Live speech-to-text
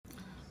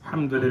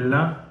الحمد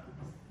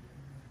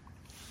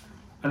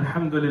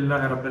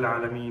لله رب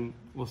العالمين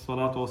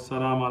والصلاة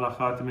والسلام على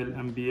خاتم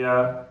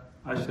الأنبياء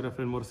أشرف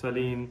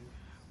المرسلين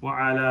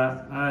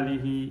وعلى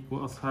آله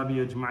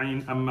وأصحابه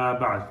أجمعين أما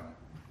بعد.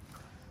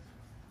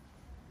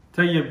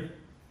 طيب,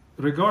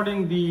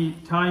 regarding the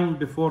time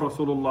before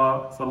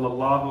Rasulullah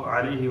sallallahu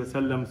alayhi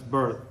wasallam's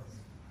birth,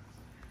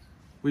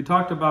 we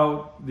talked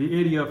about the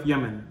area of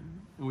Yemen,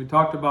 and we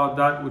talked about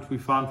that which we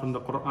found from the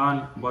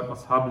Quran about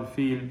Ashab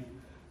al-Fil,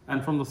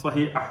 and from the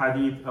Sahih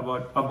Ahadith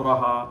about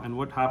Abraha and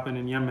what happened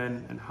in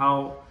Yemen and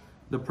how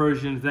the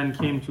Persians then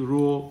came to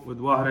rule with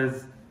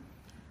Wahriz,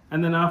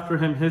 and then after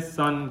him his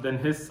son, then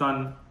his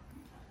son.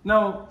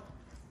 Now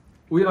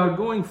we are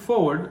going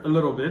forward a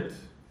little bit.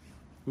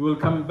 We will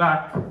come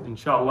back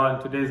inshallah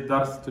in today's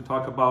dars to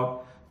talk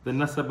about the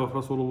nasab of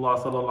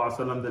Rasulullah sallallahu alaihi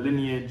wasallam, the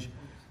lineage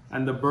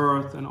and the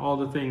birth and all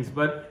the things,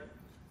 but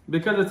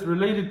because it's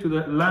related to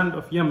the land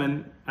of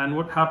Yemen and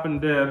what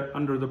happened there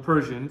under the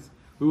Persians,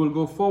 we will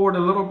go forward a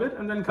little bit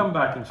and then come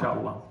back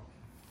inshallah.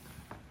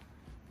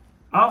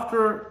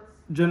 After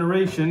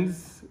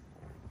generations,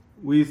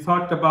 we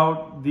talked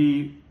about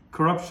the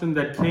corruption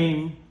that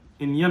came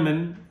in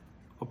Yemen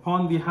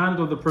upon the hand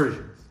of the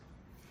Persians.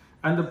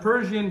 And the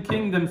Persian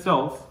king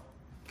themselves,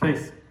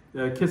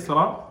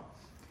 Kisra,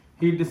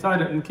 he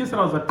decided, and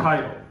Kisra is a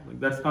title,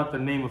 that's not the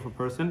name of a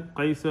person.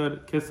 Qaisar,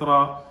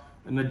 Kisra,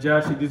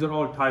 Najashi, these are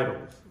all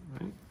titles.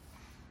 Right?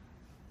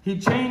 He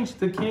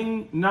changed the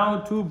king now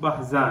to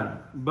Bahzan.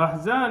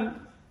 Bahzan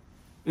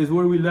is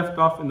where we left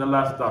off in the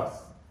last dars.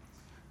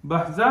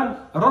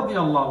 Bahzan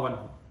radiyallahu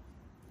anhu.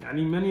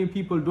 Yani many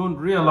people don't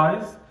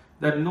realize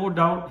that no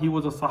doubt he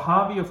was a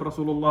Sahabi of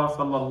Rasulullah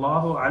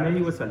sallallahu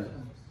alayhi wasallam.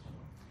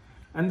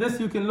 And this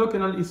you can look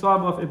in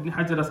Al-Isab of Ibn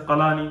Hajar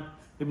Asqalani.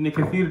 Ibn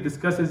Kathir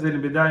discusses it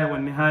in Bidayah wa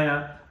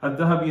Nihaya.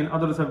 Al-Dhahabi and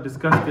others have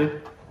discussed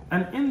it.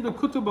 And in the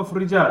Kutub of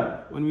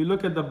Rijal, when we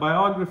look at the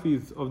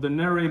biographies of the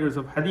narrators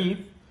of Hadith,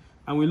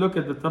 and we look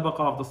at the Tabaqa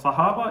of the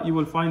Sahaba, you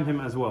will find him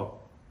as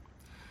well.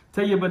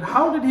 But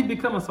how did he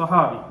become a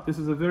Sahabi? This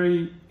is a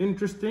very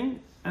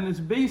interesting, and it's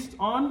based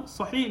on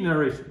Sahih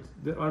narrations.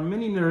 There are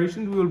many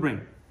narrations we will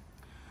bring.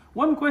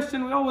 One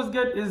question we always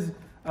get is,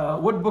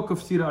 what book of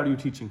Sirah are you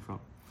teaching from?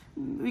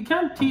 We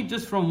can't teach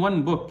just from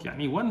one book.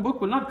 Yani one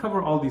book will not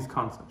cover all these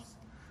concepts.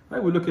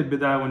 Right? We look at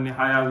Bidayah wa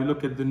Nihaya, we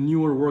look at the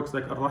newer works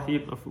like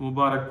Ar-Rahiq of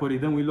Mubarak Puri,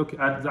 then we look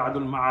at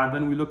Za'adul Ma'ad,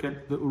 then we look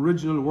at the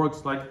original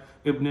works like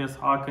Ibn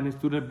Ishaq and his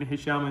student Ibn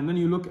Hisham, and then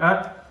you look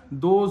at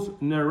those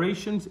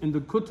narrations in the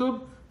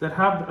Kutub that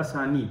have the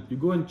Asanid. You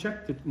go and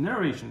check the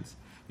narrations.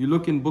 You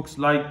look in books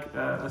like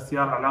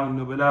Siyar A'lam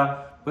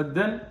al-Nubala, but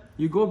then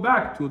you go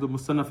back to the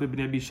Musannaf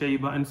Ibn Abi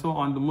Shayba and so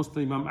on, the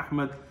Muslim Imam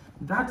Ahmad.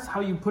 That's how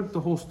you put the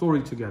whole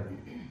story together.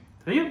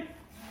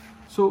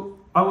 So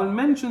I will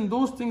mention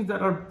those things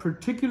that are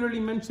particularly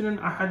mentioned in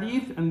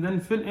Ahadith and then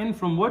fill in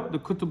from what the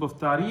Kutub of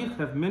Tariq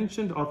have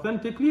mentioned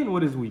authentically and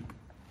what is weak.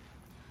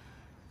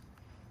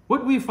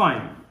 What we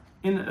find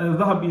in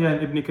Dhahabiyya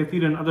and Ibn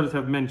Kathir and others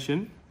have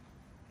mentioned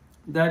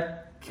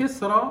that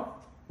Kisra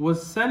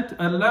was sent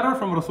a letter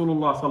from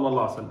Rasulullah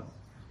sallallahu alaihi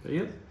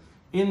wasallam.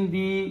 In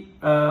the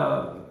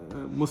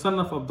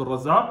Musannaf of the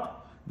Razzaq,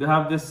 they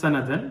have this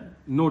sanadan,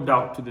 no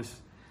doubt to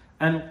this.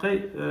 And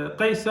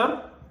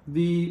Qaisar,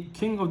 the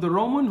king of the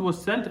Romans,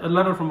 was sent a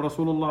letter from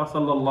Rasulullah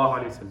sallallahu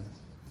alaihi wasallam.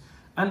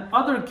 And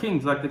other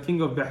kings, like the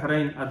king of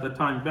Bahrain at the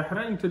time.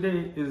 Bahrain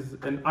today is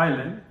an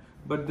island,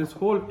 but this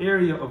whole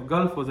area of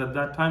Gulf was at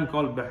that time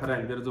called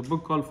Bahrain. There is a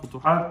book called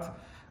Futuhat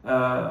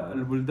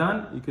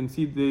al-Buldan. You can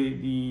see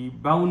the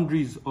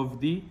boundaries of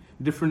the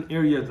different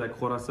areas like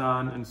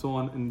Khorasan and so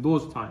on in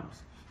those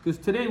times. Because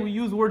today we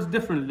use words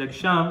differently, like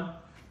Sham,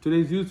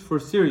 today is used for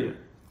Syria.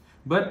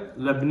 But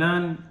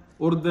Lebanon,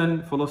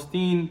 Urdun,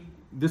 Palestine,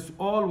 this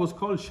all was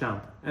called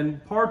Sham.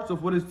 And parts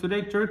of what is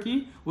today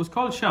Turkey was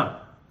called Sham.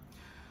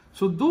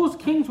 So those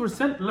kings were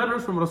sent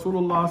letters from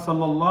Rasulullah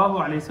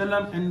sallallahu alaihi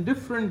wasallam, and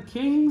different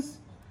kings,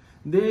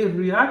 they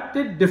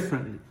reacted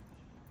differently.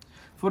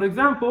 For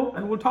example,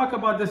 and we'll talk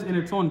about this in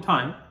its own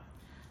time,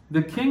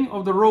 the king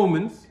of the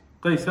Romans,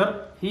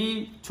 Qaisar,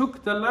 he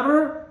took the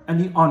letter and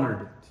he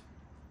honored it.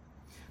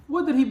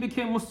 Whether he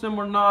became Muslim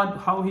or not,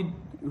 how he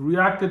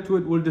reacted to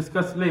it, we'll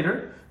discuss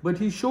later, but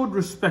he showed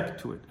respect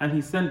to it, and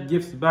he sent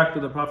gifts back to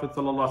the Prophet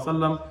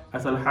ﷺ,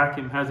 as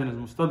Al-Hakim has in his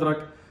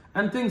Mustadrak,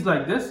 and things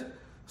like this.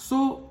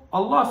 So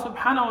Allah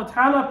subhanahu wa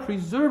ta'ala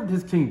preserved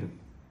his kingdom.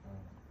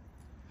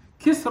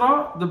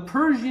 Kisra, the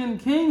Persian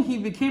king, he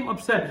became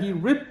upset. He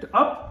ripped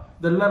up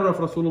the letter of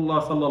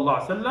Rasulullah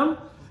ﷺ,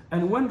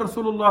 and when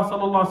Rasulullah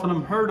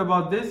ﷺ heard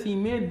about this, he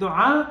made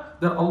dua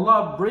that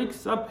Allah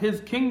breaks up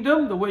his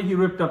kingdom the way he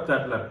ripped up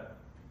that letter.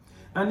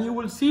 And you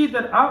will see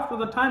that after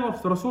the time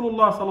of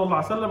Rasulullah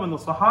ﷺ and the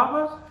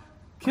Sahaba,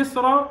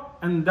 Kisra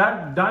and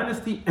that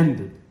dynasty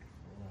ended.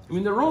 I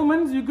mean, the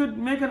Romans, you could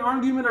make an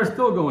argument, are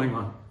still going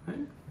on. Right?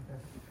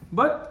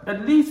 But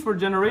at least for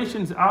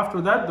generations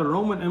after that, the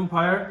Roman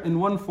Empire in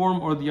one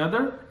form or the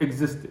other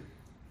existed.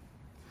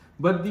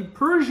 But the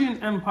Persian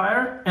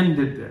Empire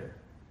ended there.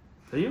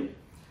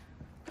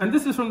 And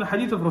this is from the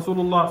hadith of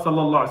Rasulullah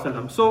sallallahu alaihi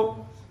wasallam.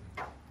 So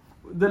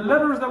the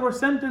letters that were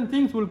sent and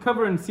things we'll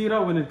cover in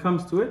Sirah when it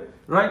comes to it.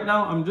 Right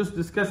now I'm just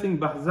discussing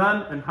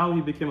Bahzan and how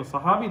he became a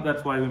Sahabi,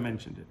 that's why we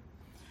mentioned it.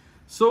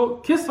 So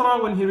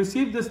Kisra, when he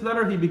received this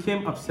letter, he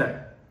became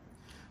upset.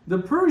 The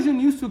Persian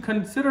used to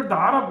consider the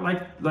Arab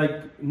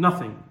like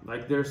nothing,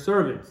 like they're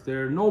servants,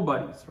 they're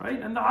nobodies,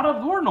 right? And the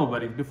Arabs were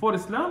nobodies. Before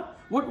Islam,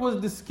 what was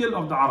the skill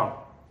of the Arab?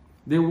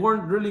 They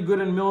weren't really good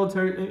in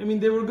military, I mean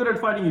they were good at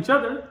fighting each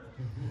other,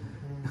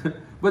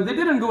 but they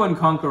didn't go and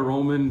conquer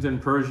Romans and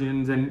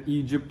Persians and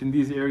Egypt in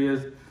these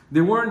areas.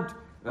 They weren't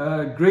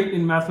great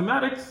in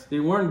mathematics, they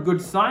weren't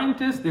good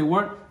scientists, the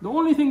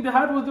only thing they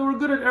had was they were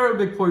good at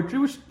Arabic poetry,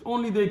 which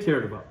only they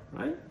cared about,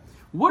 right?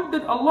 What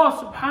did Allah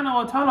subhanahu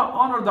wa ta'ala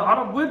honor the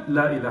Arab with?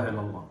 La ilaha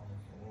illallah.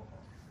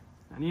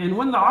 And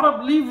when the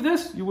Arab leave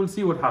this, you will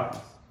see what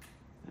happens.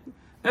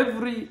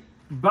 Every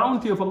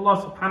bounty of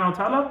Allah subhanahu wa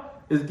ta'ala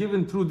is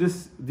given through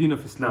this deen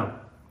of Islam.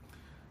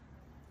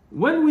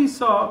 When we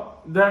saw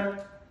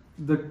that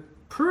the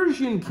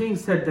Persian king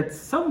said that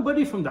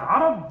somebody from the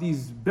Arab,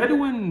 these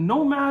Bedouin,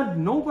 nomad,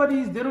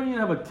 nobodies, they don't even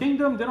have a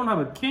kingdom, they don't have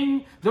a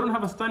king, they don't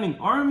have a standing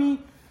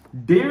army,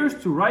 dares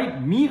to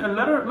write me a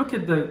letter. Look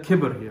at the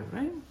kibr here,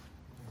 right?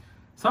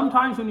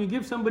 Sometimes when you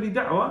give somebody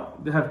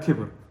da'wah, they have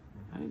kibr.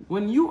 Right?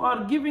 When you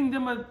are giving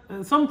them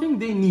something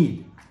they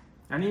need.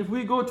 And if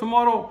we go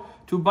tomorrow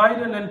to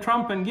Biden and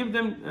Trump and give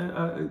them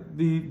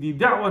the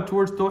da'wah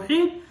towards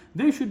Tawheed,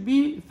 they should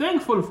be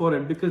thankful for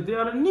it because they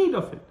are in need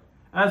of it,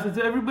 as is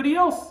everybody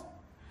else.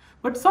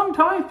 But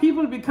sometimes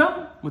people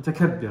become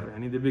mutakabbir,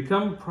 and they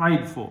become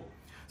prideful.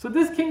 So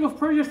this king of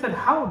Persia said,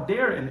 how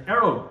dare an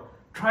Arab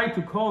try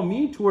to call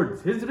me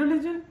towards his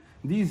religion?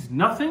 These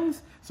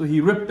nothings. So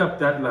he ripped up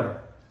that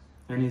letter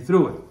and he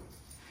threw it.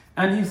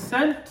 And he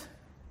sent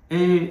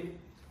a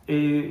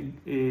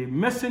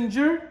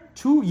messenger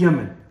to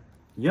Yemen.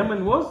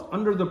 Yemen was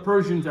under the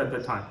Persians at the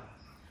time.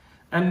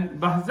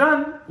 And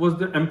Bahzan was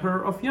the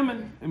emperor of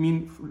Yemen.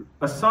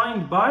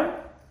 Assigned by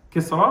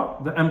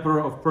Kisra, the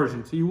emperor of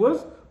Persia. So he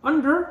was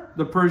under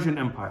the Persian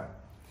Empire.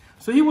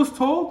 So he was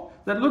told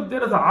that, look,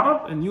 there is an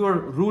Arab and you are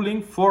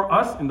ruling for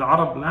us in the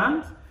Arab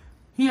land.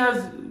 He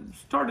has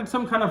started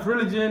some kind of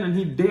religion and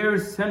he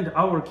dares send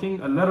our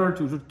king a letter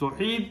to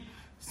Tawheed.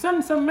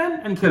 Send some men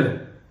and kill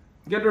him.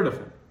 Get rid of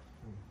him.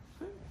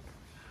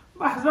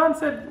 Bahzan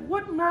said,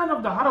 what man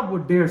of the Arab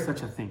would dare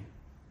such a thing?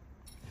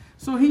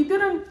 So he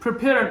didn't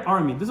prepare an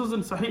army. This was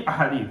in Sahih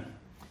Ahadith.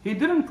 He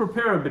didn't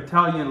prepare a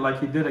battalion like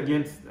he did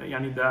against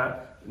the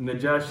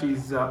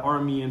Najashi's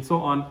army and so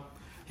on.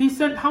 He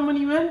sent how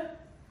many men?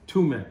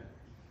 2 men.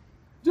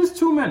 Just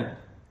 2 men.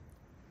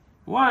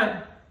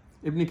 Why?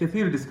 Ibn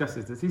Kathir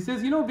discusses this. He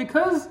says,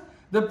 because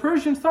the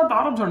Persians thought the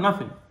Arabs are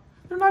nothing.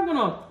 They're not going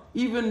to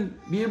even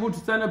be able to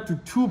stand up to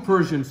 2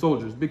 Persian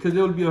soldiers because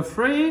they will be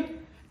afraid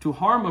to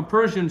harm a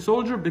Persian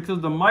soldier because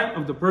of the might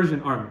of the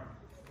Persian army.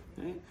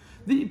 Okay?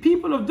 The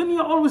people of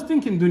dunya always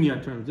think in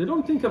dunya terms. They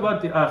don't think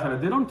about the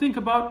akhirah. They don't think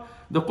about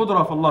the qudra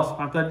of Allah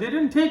subhanahu wa ta'ala. They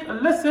didn't take a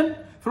lesson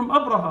from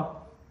Abraha.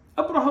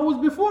 Abraha was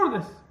before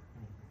this.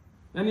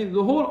 And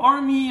the whole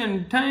army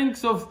and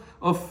tanks of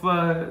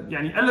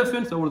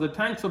elephants that were the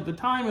tanks of the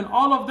time and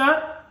all of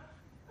that.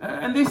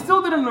 And they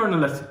still didn't learn a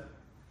lesson.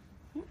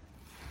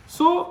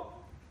 So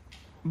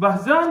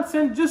Bahzan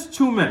sent just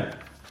 2 men.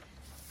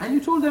 And he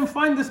told them,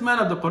 find this man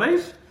of the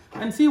Quraysh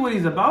and see what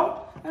he's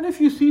about. And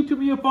if you see to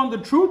be upon the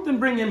truth, then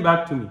bring him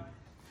back to me.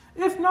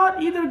 If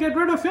not, either get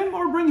rid of him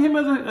or bring him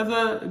as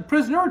a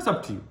prisoner, it's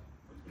up to you.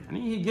 And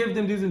he gave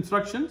them these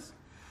instructions.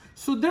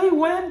 So they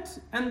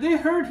went and they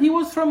heard he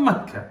was from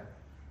Mecca.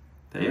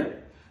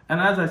 And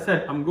as I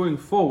said, I'm going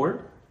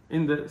forward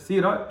in the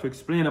seerah to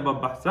explain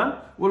about Bahzan.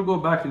 We'll go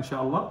back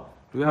inshallah.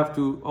 We have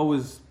to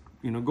always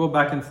go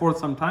back and forth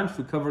sometimes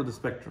to cover the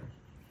spectrum.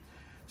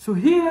 So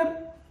here,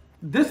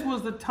 this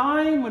was the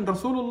time when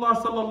Rasulullah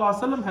sallallahu alaihi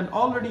wasallam had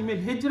already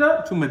made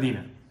hijrah to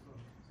Medina.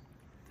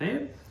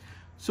 Okay?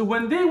 So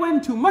when they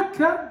went to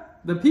Mecca,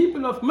 the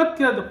people of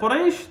Mecca, the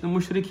Quraysh, the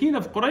mushrikeen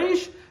of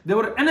Quraysh, they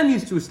were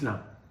enemies to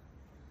Islam.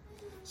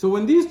 So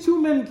when these 2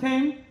 men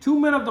came, 2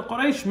 men of the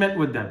Quraysh met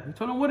with them. He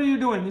told them, what are you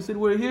doing? He said,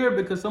 we're here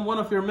because one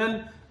of your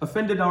men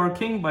offended our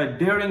king by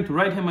daring to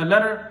write him a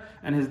letter,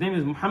 and his name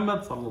is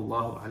Muhammad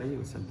sallallahu alaihi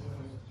wasallam.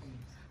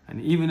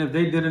 And even if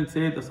they didn't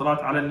say the salat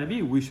ala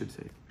nabi, we should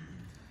say it.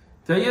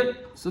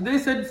 So they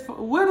said,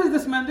 where is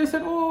this man? They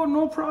said, oh,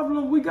 no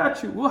problem, we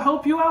got you, we'll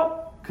help you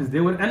out. Because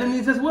they were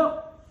enemies as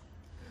well.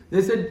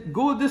 They said,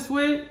 go this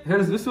way,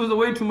 this was the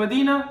way to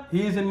Medina,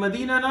 he is in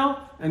Medina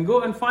now, and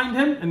go and find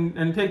him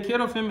and take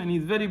care of him, and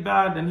he's very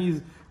bad,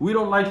 and we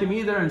don't like him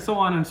either, and so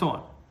on and so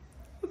on.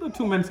 So the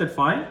 2 men said,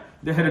 fine,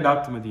 they headed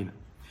out to Medina.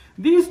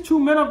 These 2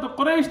 men of the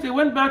Quraysh, they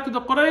went back to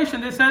the Quraysh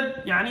and they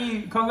said,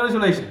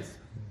 congratulations.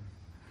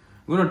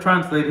 We're going to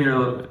translate here a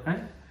little bit,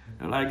 right?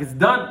 They're like, it's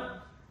done.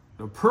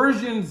 The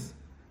Persians,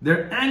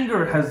 their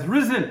anger has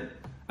risen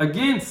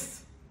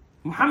against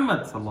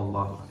Muhammad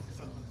sallallahu alaihi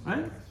wasallam,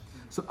 right?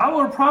 So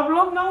our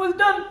problem now is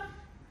done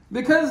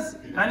because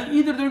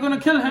either they're going to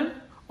kill him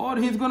or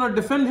he's going to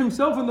defend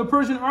himself and the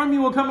Persian army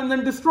will come and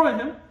then destroy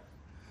him.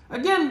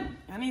 Again,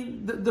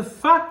 the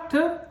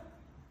factor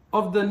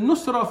of the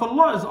nusrah of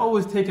Allah is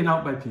always taken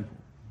out by people.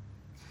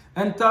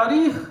 And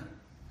Tariq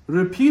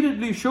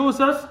repeatedly shows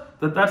us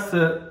that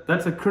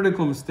that's a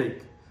critical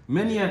mistake.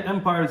 Many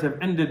empires have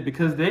ended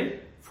because they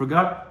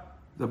forgot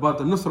about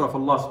the nusrah of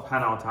Allah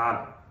subhanahu wa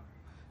ta'ala.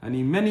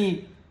 And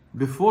many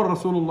before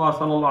Rasulullah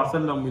sallallahu alaihi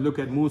wasallam, we look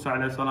at Musa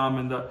alayhi salam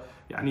and the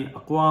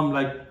aqwam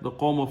like the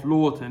Qawm of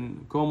Lut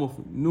and Qawm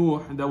of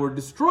Nuh that were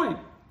destroyed.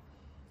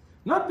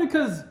 Not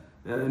because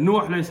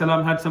Nuh alayhi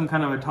salam had some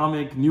kind of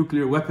atomic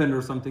nuclear weapon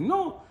or something.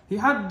 No, he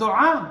had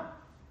dua.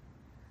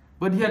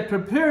 But he had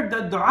prepared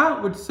that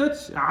dua with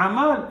such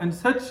amal and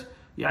such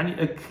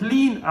a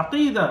clean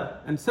aqidah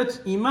and such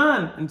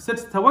iman and such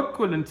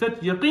tawakkul and such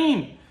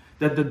yaqeen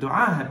that the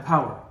dua had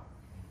power.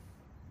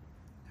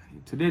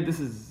 Today this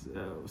is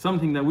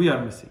something that we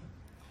are missing.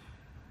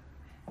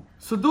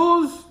 So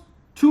those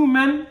two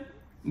men,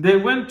 they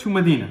went to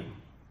Medina.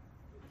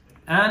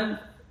 And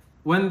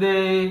when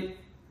they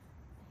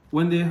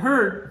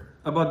heard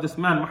about this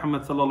man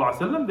Muhammad sallallahu alaihi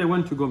wasallam, they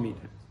went to go meet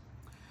him.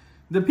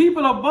 The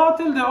people of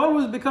Batil, they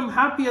always become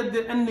happy at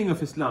the ending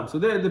of Islam. So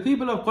the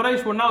people of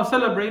Quraysh were now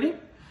celebrating,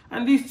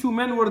 and these two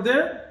men were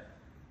there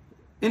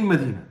in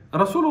Medina.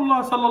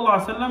 Rasulullah sallallahu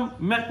alaihi wasallam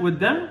met with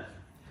them.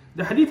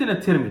 The hadith in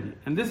At-Tirmidhi,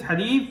 and this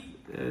hadith,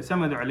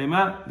 some of the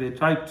ulama, they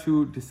tried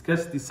to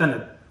discuss the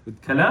sanad with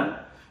kalam,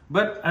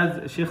 but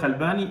as Shaykh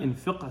Albani in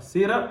Fiqh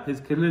Sirah is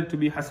clear to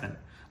be Hasan.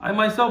 I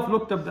myself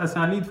looked up the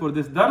asanid for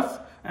this dars,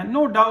 and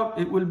no doubt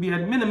it will be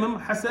at minimum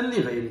Hasan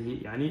li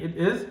ghayrihi. It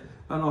is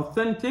an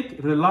authentic,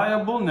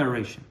 reliable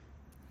narration.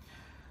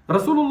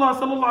 Rasulullah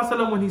sallallahu alaihi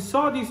wasallam, when he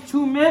saw these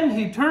two men,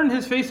 he turned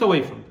his face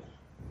away from them.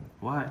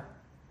 Why?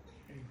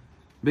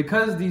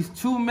 Because these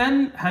two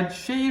men had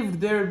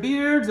shaved their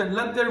beards and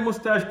let their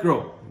mustache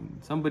grow.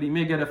 Somebody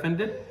may get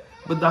offended,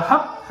 but the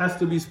haqq has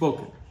to be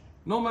spoken,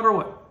 no matter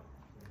what.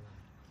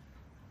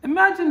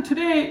 Imagine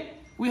today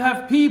we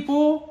have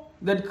people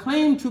that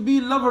claim to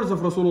be lovers of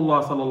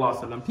Rasulullah sallallahu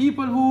alaihi wasallam.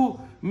 People who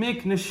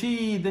make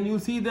nasheed, and you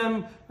see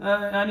them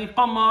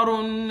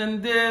qamarun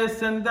and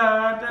this and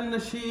that and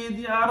nasheed,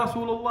 ya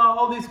Rasulullah,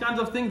 all these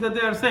kinds of things that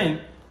they are saying.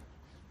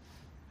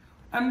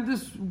 And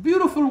this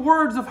beautiful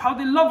words of how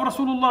they love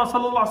Rasulullah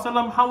sallallahu alaihi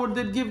wasallam, how would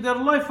they give their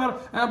life for,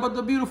 about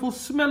the beautiful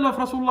smell of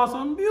Rasulullah sallallahu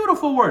alaihi wasallam,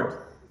 beautiful words.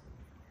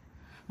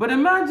 But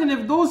imagine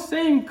if those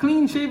same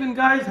clean-shaven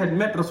guys had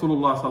met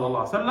Rasulullah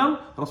sallallahu alaihi wasallam,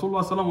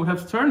 Rasulullah sallallahu alaihi wasallam would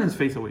have turned his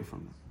face away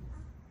from them.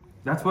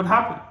 That's what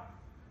happened.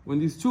 When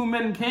these two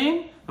men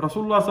came,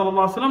 Rasulullah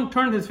sallallahu alaihi wasallam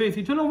turned his face.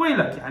 He told them,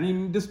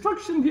 "Waylak,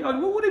 destruction.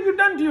 What have you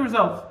done to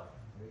yourself?"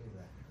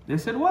 They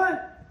said,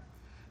 "What?"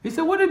 He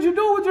said, "What did you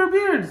do with your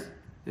beards?"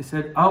 They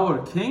said,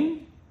 "Our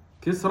king,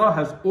 Kisra,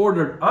 has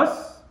ordered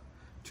us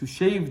to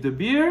shave the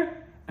beard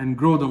and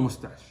grow the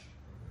mustache."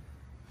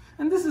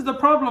 And this is the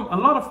problem. A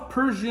lot of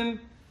Persian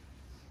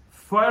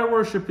fire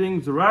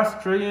worshipping,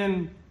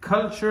 Zoroastrian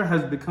culture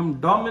has become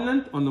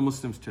dominant on the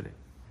Muslims today.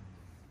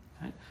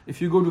 If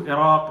you go to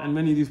Iraq and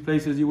many of these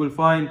places, you will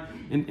find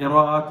in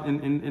Iraq,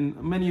 in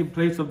many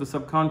places of the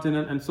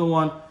subcontinent and so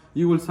on,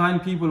 you will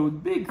find people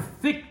with big,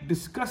 thick,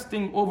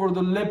 disgusting, over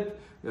the lip,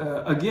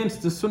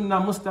 against the sunnah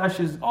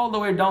mustaches, all the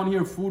way down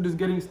here, food is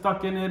getting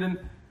stuck in it,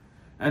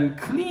 and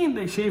clean,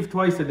 they shave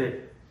twice a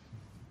day.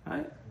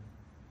 Right?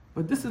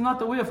 But this is not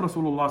the way of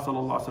Rasulullah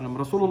sallallahu alaihi wasallam.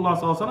 Rasulullah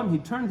sallallahu alaihi wasallam, he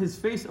turned his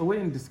face away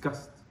in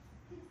disgust.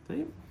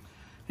 See?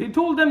 He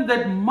told them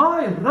that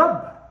my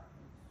Rabb,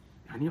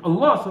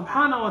 Allah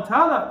subhanahu wa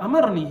ta'ala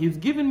amarni, he's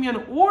given me an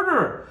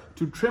order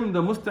to trim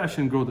the mustache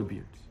and grow the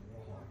beards.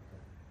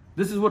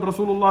 This is what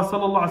Rasulullah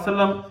sallallahu alaihi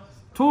wasallam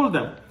told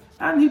them.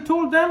 And he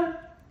told them,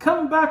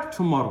 come back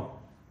tomorrow.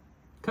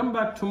 Come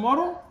back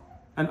tomorrow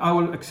and I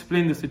will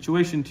explain the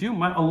situation to you.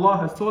 My Allah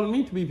has told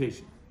me to be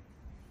patient.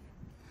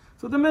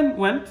 So the men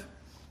went.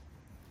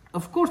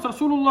 Of course,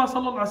 Rasulullah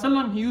sallallahu alaihi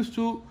wasallam, he used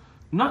to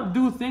not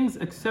do things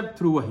except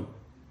through wahi.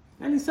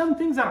 And some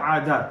things are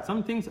adat,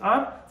 some things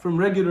are from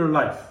regular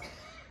life.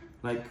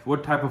 Like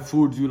what type of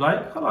foods you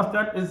like. Khalas,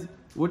 that is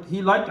what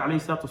he liked,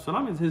 alayhi salatu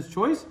wasalam, is his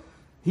choice.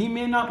 He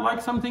may not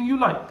like something you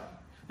like.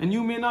 And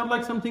you may not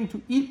like something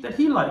to eat that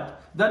he liked.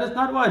 That is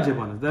not wajib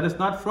on us. That is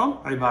not from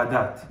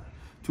ibadat.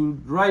 To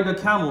ride a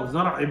camel is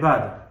not a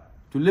ibadah.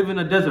 To live in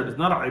a desert is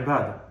not a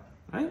ibadah.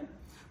 Right?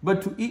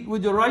 But to eat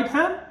with your right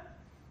hand,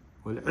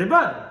 well,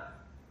 ibadah.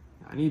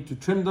 I need to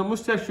trim the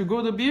mustache, to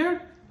grow the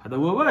beard, هذا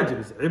هو واجب,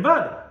 it's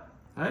ibadah.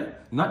 Right?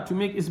 Not to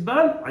make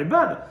isbal,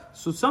 ibadah.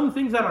 So some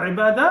things are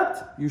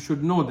ibadat, you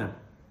should know them.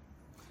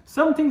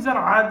 Some things are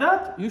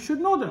adat, you should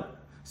know them.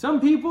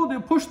 Some people, they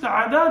push the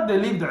adat, they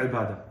leave the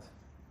ibadat.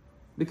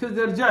 Because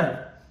they're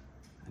jahil.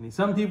 And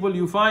some people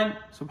you find,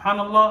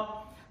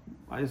 subhanallah,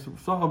 I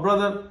saw a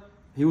brother,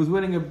 he was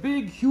wearing a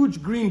big,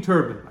 huge green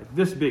turban, like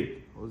this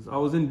big. I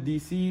was in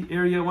DC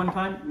area one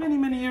time,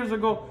 many years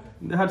ago.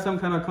 They had some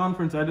kind of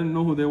conference, I didn't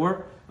know who they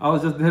were. I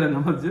was just there in the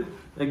masjid.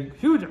 Like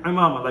huge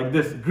imama, like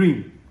this,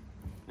 green.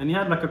 And he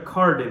had like a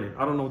card in it.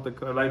 I don't know what the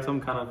card, like some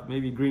kind of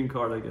maybe green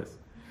card, I guess.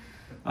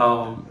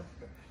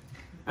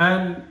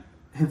 And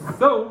his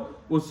thawb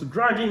was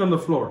dragging on the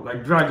floor,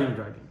 like dragging.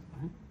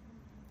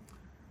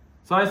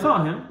 So I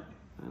saw him,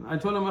 and I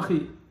told him,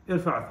 Akhi,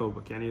 irfa'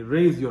 thawbak, yani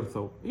raise your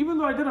thawb. Even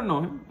though I didn't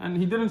know him, and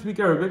he didn't speak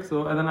Arabic,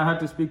 and then I had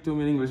to speak to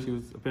him in English. He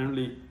was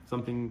apparently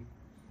something,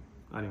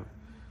 anyway.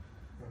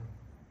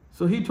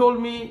 So he told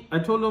me, I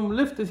told him,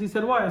 lift this. He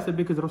said, why? I said,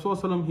 because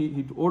Rasulullah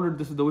he ordered,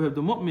 this is the way of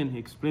the mu'min. He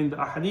explained the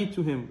ahadith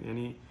to him,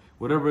 and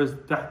whatever is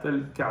taht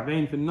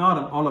al-ka'bayn fi nar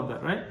and all of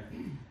that, right?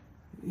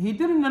 He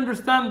didn't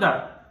understand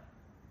that.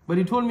 But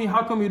he told me,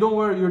 how come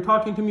you're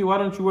talking to me, why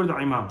don't you wear the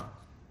imam?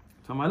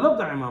 So I love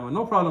the imam,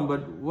 no problem,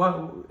 but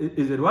what,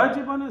 is it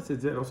wajib on us?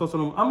 Is it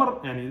Rasulullah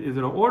amr? And is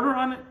there an order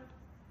on it?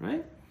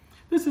 Right?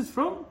 This is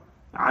from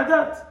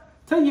adat.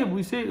 Tayyib,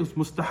 we say it's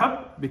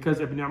mustahab because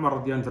Ibn Umar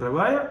radiyan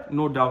riwayah,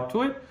 no doubt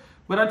to it.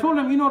 But I told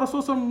him,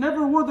 Rasulullah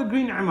never wore the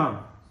green imam.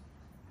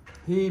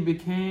 He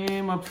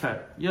became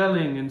upset,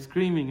 yelling and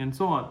screaming and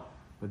so on.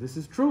 But this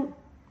is true.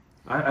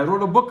 I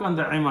wrote a book on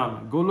the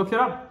imam. Go look it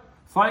up.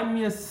 Find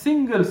me a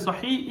single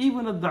sahih,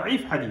 even a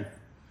da'if hadith,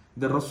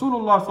 that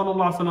Rasulullah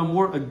sallallahu alaihi wasallam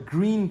wore a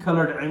green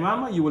colored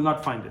imamah. You will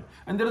not find it.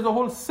 And there is a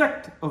whole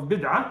sect of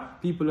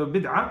bid'ah, people of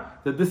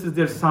bid'ah, that this is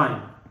their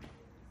sign.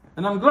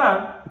 And I'm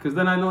glad, because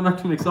then I know not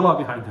to make salah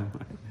behind them.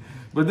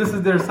 But this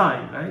is their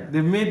sign, right?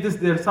 They've made this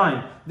their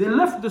sign. They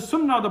left the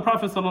sunnah of the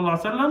Prophet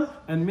ﷺ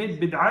and made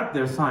bid'at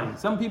their sign.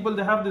 Some people,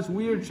 they have this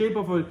weird shape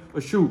of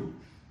a shoe,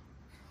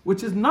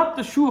 which is not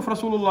the shoe of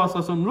Rasulullah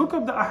ﷺ. Look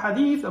up the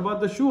ahadith about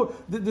the shoe.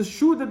 The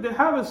shoe that they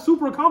have is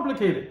super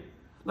complicated.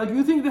 Like,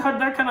 you think they had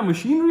that kind of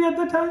machinery at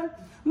that time?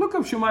 Look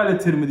up Shumail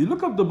al-Tirmidhi,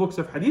 look up the books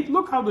of hadith,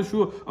 look how the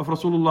shoe of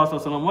Rasulullah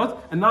ﷺ was,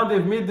 and now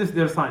they've made this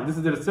their sign. This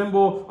is their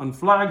symbol on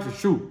flags, a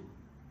shoe.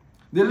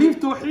 They leave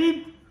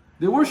Tawheed,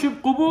 they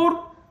worship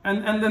Qubur,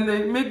 and then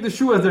they make the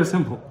shoe as their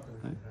symbol.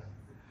 Right?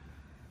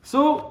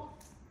 So,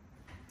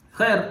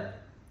 khair,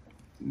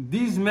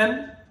 these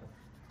men,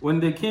 when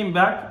they came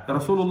back,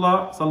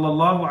 Rasulullah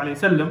sallallahu alayhi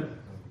wasallam,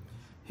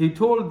 he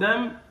told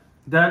them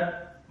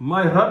that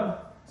my Rabb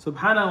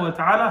subhanahu wa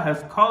ta'ala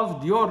has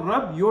caused your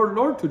Rabb, your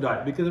Lord, to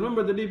die. Because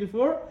remember the day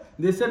before,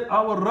 they said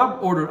our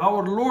Rabb ordered,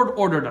 our Lord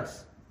ordered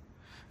us.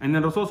 And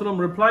then Rasulullah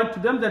replied to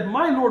them that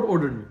my Lord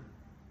ordered me.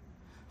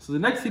 So the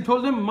next he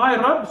told them, my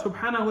Rabb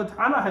subhanahu wa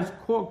ta'ala has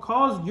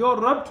caused your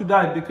Rabb to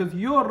die. Because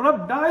your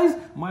Rabb dies,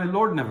 my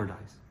Lord never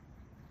dies.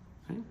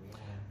 Okay?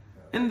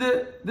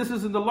 This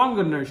is in the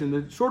longer narration.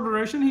 The shorter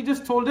narration, he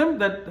just told him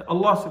that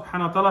Allah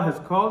subhanahu wa ta'ala has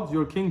caused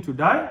your king to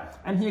die.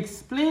 And he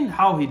explained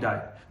how he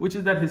died, which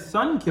is that his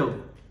son killed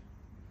him.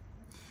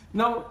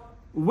 Now,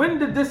 when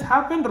did this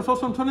happen?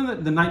 Rasulullah told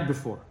him the night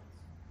before.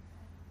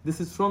 This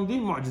is from the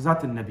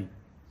Mu'jizat al-Nabi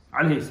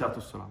alayhi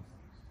salatu wasalam.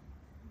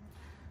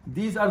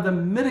 These are the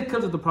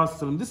miracles of the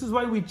Prophet. This is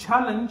why we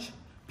challenge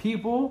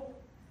people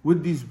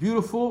with these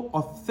beautiful,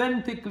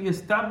 authentically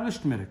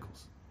established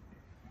miracles.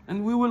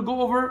 And we will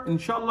go over,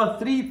 inshallah,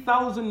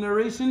 3,000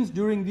 narrations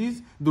during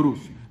these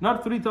durus.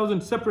 Not 3,000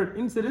 separate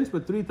incidents,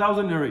 but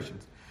 3,000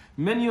 narrations.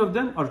 Many of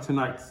them are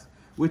tonight's,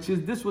 which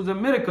is, this was a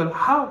miracle.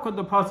 How could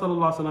the Prophet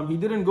ﷺ, he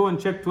didn't go and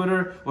check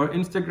Twitter or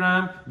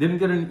Instagram, didn't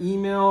get an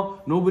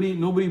email,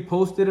 nobody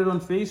posted it on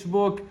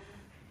Facebook.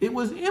 It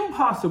was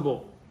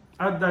impossible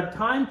at that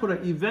time for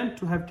an event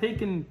to have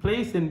taken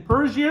place in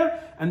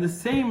Persia and the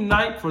same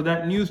night for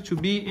that news to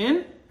be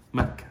in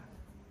Mecca.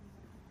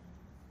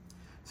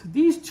 So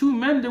these two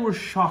men, they were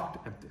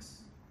shocked at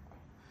this.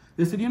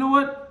 They said, you know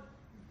what?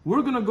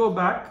 We're going to go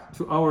back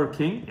to our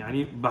king,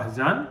 yani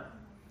Bahzan,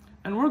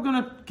 and we're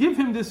going to give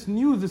him this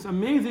news, this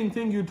amazing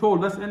thing you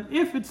told us, and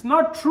if it's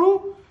not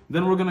true,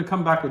 then we're going to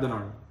come back with an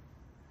army.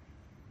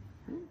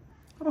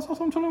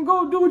 Rasulullah told him,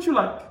 go do what you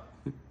like.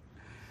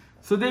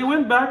 So they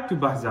went back to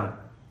Bahzan.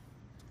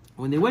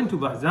 When they went to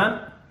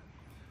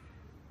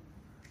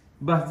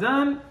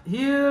Bahzan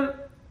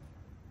here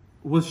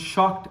was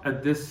shocked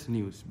at this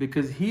news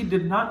because he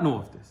did not know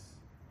of this.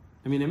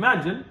 I mean,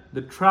 imagine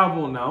the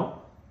travel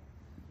now.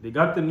 They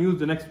got the news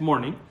the next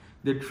morning.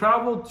 They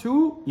traveled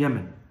to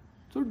Yemen.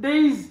 So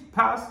days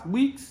passed,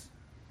 weeks.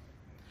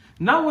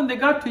 Now when they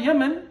got to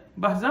Yemen,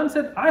 Bahzan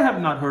said, I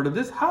have not heard of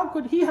this. How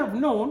could he have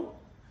known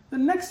the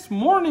next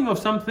morning of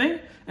something?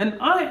 And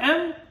I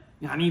am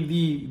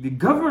the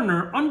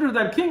governor under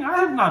that king. I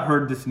have not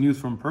heard this news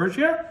from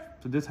Persia.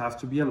 So this has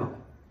to be a lie.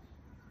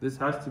 This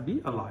has to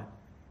be a lie.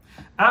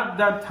 At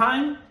that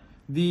time,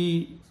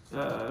 the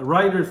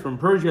riders from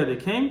Persia, they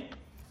came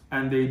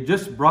and they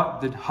just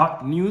brought the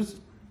hot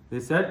news.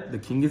 They said, the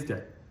king is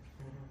dead.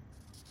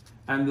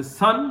 And the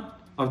son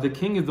of the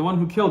king is the one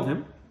who killed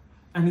him.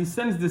 And he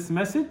sends this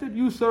message that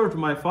you served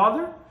my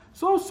father,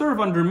 so serve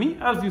under me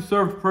as you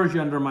served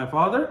Persia under my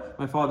father.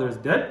 My father is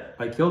dead.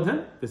 I killed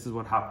him. This is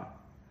what happened.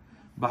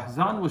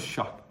 Bahzan was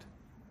shocked.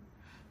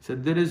 He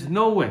said, there is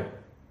no way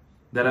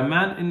that a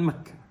man in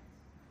Mecca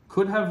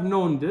could have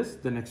known this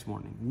the next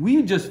morning.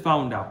 We just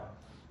found out.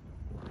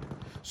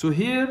 So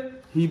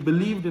here he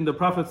believed in the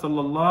Prophet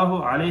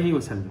sallallahu alaihi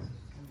wasallam.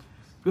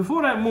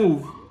 Before I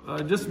move,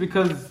 just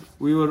because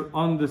we were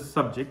on this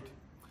subject,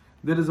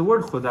 there is a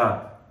word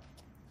khuda.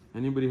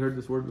 Anybody heard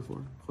this word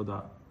before?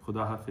 Khuda.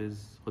 Khuda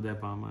hafiz, khuda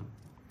paaman.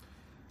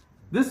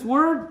 This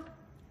word,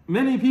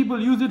 many people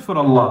use it for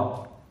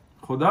Allah.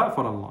 Khuda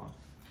for Allah.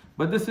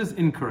 But this is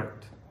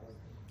incorrect.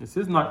 This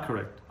is not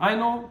correct. I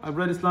know, I've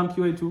read Islam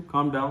QA too.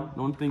 Calm down.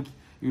 Don't think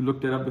you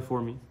looked it up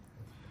before me.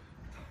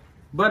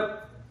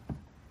 But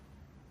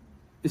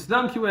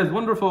Islam QA, as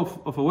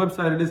wonderful of a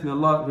website it is, may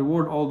Allah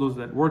reward all those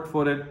that work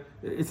for it.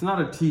 It's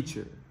not a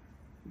teacher.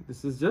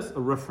 This is just a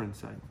reference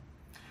site.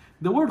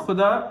 The word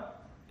Khuda,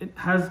 it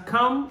has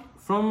come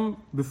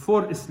from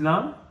before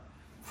Islam,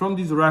 from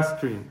the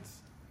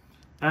Zoroastrians.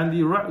 And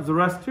the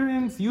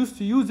Zoroastrians used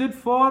to use it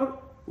for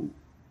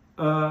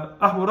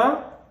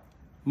Ahura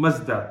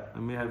Mazda. I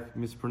may have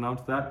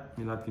mispronounced that.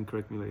 Milad can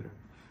correct me later.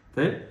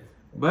 Okay?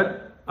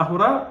 But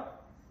Ahura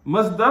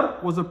Mazda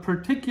was a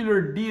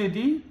particular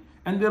deity,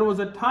 and there was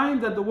a time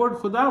that the word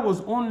Khuda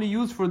was only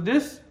used for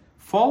this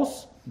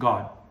false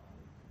god.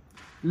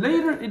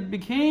 Later it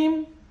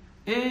became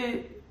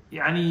a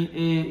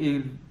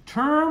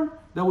term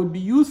that would be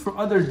used for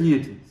other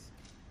deities.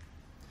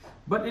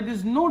 But it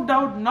is no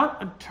doubt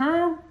not a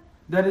term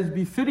that is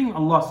befitting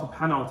Allah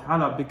subhanahu wa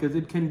ta'ala, because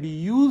it can be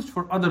used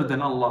for other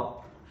than Allah.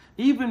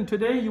 Even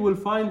today you will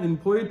find in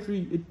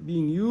poetry it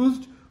being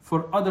used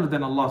for other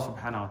than Allah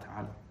subhanahu wa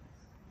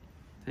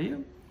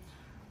ta'ala.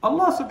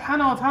 Allah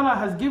subhanahu wa ta'ala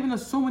has given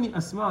us so many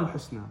asma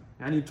al-husna.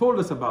 And He told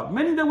us about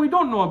many that we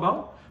don't know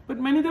about, but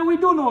many that we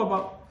do know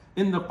about.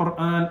 In the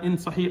Quran, in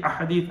Sahih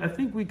Ahadith, I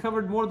think we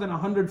covered more than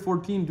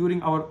 114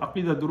 during our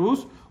Aqidah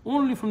Durus,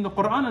 only from the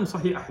Quran and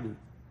Sahih Ahadith.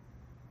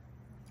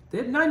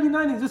 There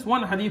 99 is just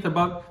one hadith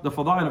about the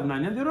Fada'il of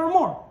 99, there are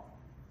more.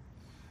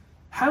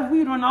 Have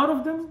we run out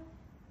of them?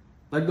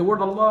 Like the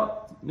word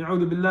Allah,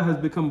 na'udhu billah, has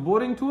become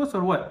boring to us,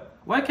 or what?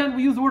 Why can't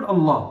we use the word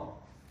Allah?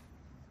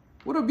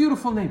 What a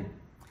beautiful name.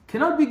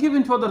 Cannot be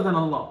given to other than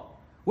Allah.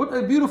 What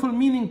a beautiful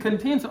meaning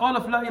contains all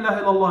of La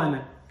ilaha illallah in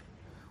it.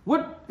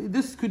 What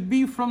this could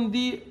be from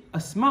the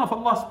asma of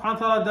Allah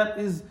subhanahu wa ta'ala that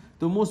is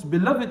the most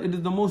beloved, it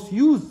is the most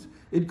used.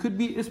 It could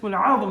be Ismul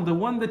Azam, the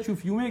one that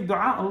if you make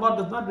dua, Allah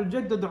does not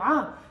reject the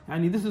dua.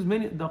 And this is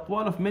the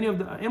aqwal of many of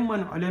the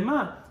A'imma and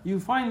Ulama. You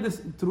find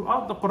this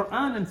throughout the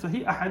Quran and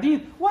Sahih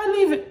Ahadith. Why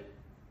leave it?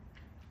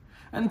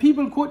 And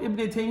people quote Ibn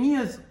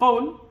Taymiyyah's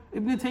qawl.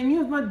 Ibn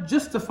Taymiyyah is not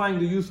justifying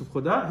the use of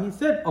Khuda. He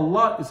said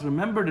Allah is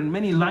remembered in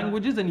many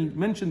languages, and he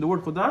mentioned the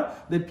word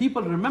Khuda, that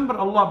people remember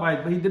Allah by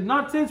it, but he did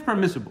not say it's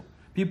permissible.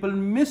 People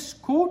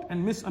misquote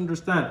and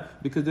misunderstand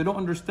because they don't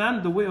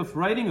understand the way of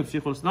writing of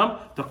Shaykh al-Islam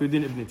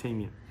Taqiyuddin Ibn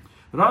Taymiyyah.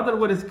 Rather,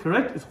 what is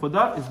correct is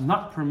Khuda is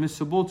not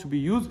permissible to be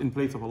used in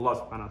place of Allah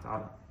subhanahu wa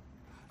ta'ala.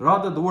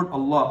 Rather, the word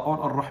Allah or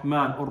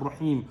Ar-Rahman or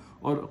Rahim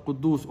or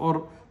Quddus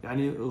or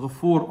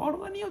Ghafoor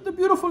or any of the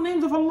beautiful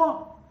names of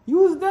Allah,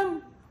 use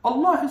them.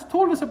 Allah has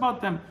told us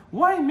about them.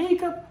 Why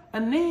make up a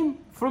name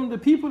from the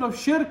people of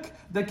shirk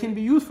that can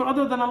be used for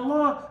other than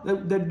Allah,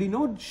 that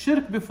denote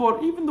shirk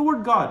before even the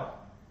word God?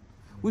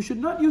 We should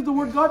not use the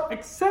word God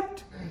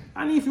except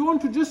if you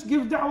want to just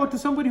give da'wah to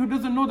somebody who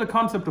doesn't know the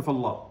concept of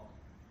Allah.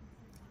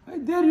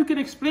 Right there you can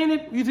explain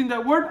it using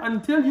that word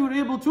until you're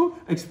able to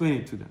explain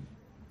it to them.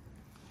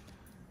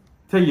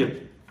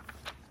 Tayyib.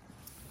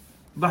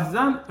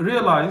 Bahzan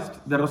realized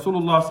that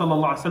Rasulullah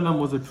sallallahu alaihi wasallam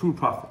was a true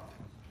prophet.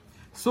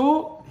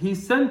 So he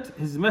sent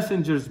his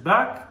messengers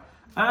back,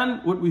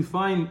 and what we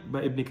find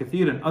by Ibn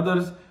Kathir and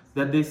others,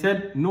 that they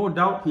said no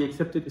doubt he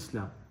accepted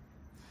Islam.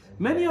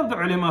 Many of the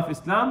ulama of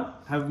Islam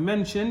have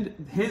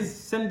mentioned his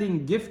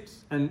sending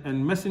gifts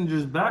and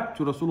messengers back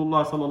to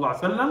Rasulullah sallallahu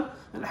alaihi wasallam.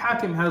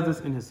 Al-Hakim has this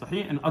in his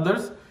Sahih, and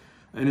others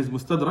in his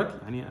Mustadrak,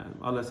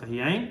 ala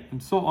Sahihain,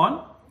 and so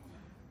on.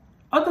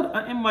 Other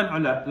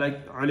a'imma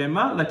like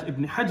ulama, like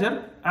Ibn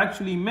Hajar,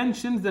 actually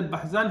mentions that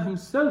Bahzan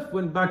himself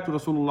went back to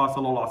Rasulullah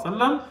sallallahu alaihi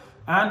wasallam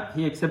and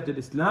he accepted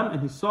Islam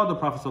and he saw the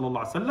Prophet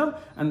sallallahu alaihi wasallam,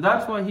 and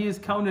that's why he is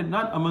counted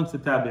not amongst the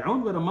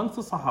tabi'un but amongst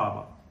the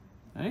Sahaba.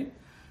 Right?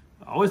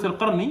 Awais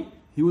al-Qarni,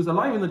 he was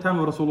alive in the time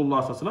of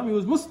Rasulullah sallallahu alaihi wasallam. He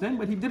was Muslim,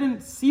 but he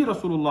didn't see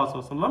Rasulullah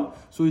sallallahu alaihi wasallam,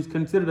 so he's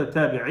considered a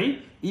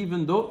tabi'i,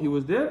 even though he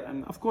was there.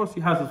 And of course,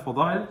 he has his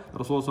fada'il.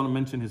 Rasulullah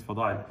mentioned his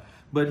fada'il.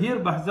 But here,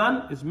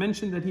 Bahzan is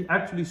mentioned that he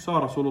actually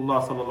saw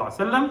Rasulullah sallallahu alaihi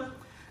wasallam,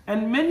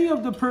 and many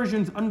of the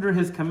Persians under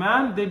his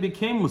command, they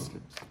became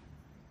Muslims.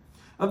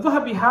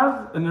 Al-Dhahabi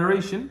has a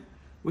narration,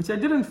 which I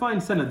didn't find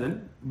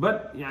sanadan,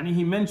 but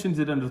he mentions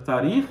it under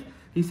Tariq.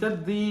 He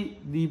said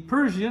the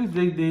Persians,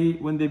 they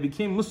when they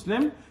became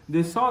Muslim,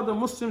 they saw the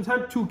Muslims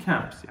had two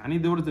camps.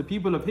 There were the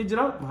people of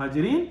Hijrah,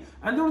 Muhajirin,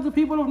 and there were the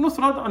people of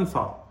Nusra, the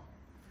Ansar.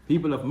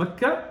 People of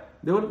Mecca,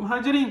 they were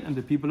Muhajirin, and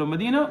the people of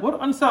Medina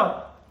were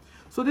Ansar.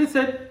 So they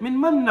said, Min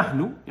man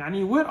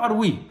nahnu, where are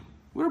we?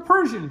 We're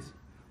Persians.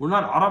 We're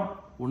not Arab,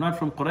 we're not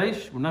from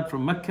Quraysh, we're not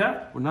from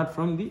Mecca, we're not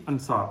from the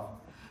Ansar.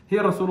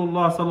 Here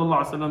Rasulullah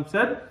sallallahu alaihi wasallam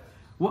said,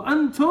 Wa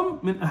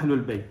antum min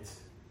ahlul bayt.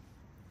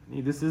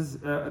 This is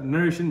a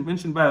narration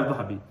mentioned by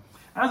Al-Dhahabi.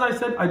 As I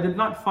said, I did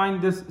not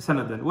find this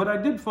sanadan. What I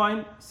did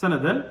find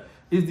sanadan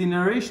is the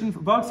narration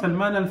about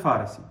Salman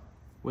al-Farisi.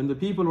 When the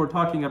people were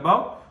talking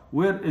about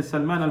where is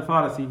Salman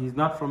al-Farisi, he's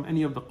not from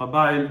any of the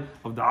qabail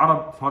of the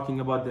Arab,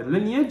 talking about their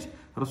lineage.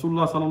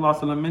 Rasulullah sallallahu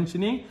alaihi wasallam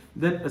mentioning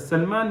that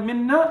Salman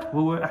minna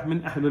huwa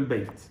min ahlul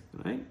bayt.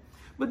 Right?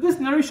 But this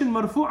narration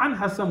marfu'an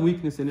has some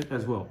weakness in it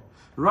as well.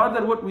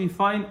 Rather, what we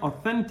find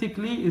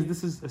authentically is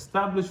this is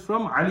established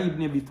from Ali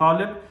ibn Abi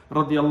Talib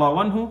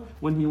radiallahu anhu.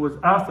 When he was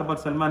asked about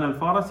Salman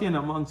al-Farisi and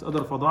amongst other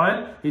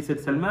fadail, he said,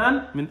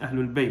 Salman min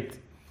Ahlul Bayt.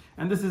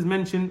 And this is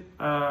mentioned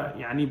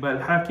يعني by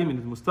Al-Hakim in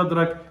his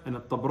Mustadrak, and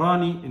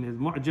Al-Tabrani in his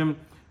Mu'jam,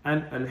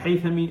 and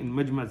Al-Haythami in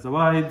Majma'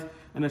 al-Zawahid,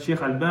 and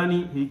Shaykh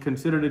Albani, he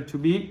considered it to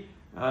be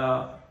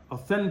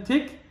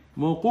authentic,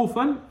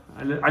 mawqufan,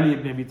 Ali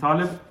ibn Abi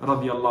Talib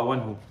radiallahu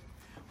anhu.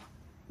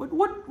 But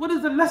what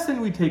is the lesson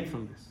we take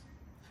from this?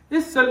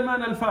 Is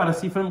Salman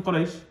al-Farisi from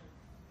Quraysh?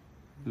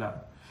 La.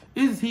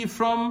 Is he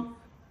from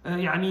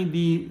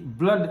the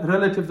blood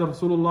relatives of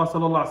Rasulullah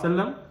sallallahu alaihi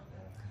wasallam?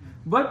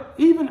 But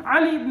even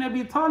Ali ibn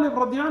Abi Talib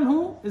radiallahu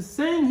anhu is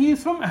saying he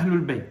is from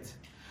Ahlul Bayt,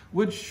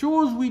 which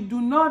shows we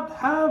do not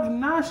have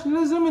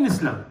nationalism in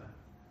Islam.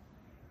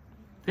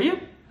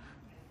 Tayyib?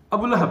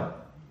 Abu Lahab,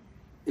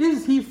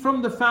 is he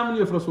from the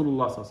family of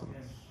Rasulullah sallallahu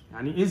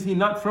alaihi wasallam? Is he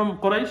not from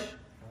Quraysh?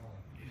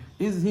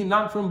 Is he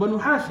not from Banu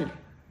Hashim?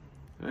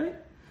 Right?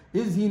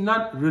 Is he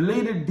not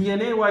related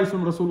DNA wise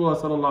from Rasulullah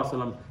sallallahu alaihi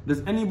wasallam?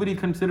 Does anybody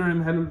consider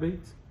him Ahlul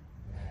Bayt?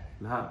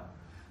 La.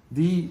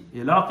 The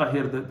ilaqa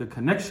here, the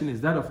connection is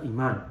that of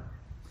Iman.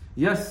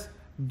 Yes,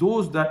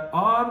 those that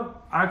are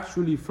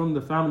actually from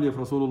the family of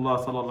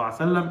Rasulullah sallallahu alaihi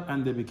wasallam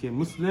and they became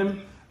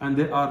Muslim, and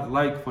they are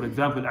like, for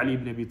example, Ali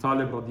ibn Abi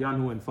Talib radiallahu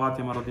anhu and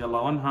Fatima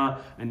radiallahu anha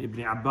and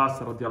Ibn Abbas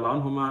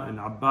radiallahu anhuma and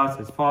Abbas,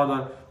 his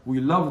father. We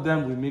love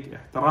them, we make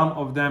ihtaram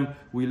of them,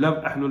 we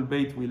love Ahlul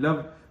Bayt, we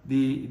love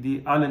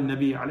the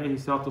al-Nabi alayhi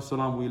salatu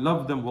wasalam, we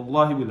love them,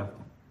 wallahi we love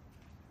them.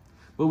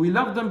 But we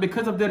love them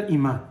because of their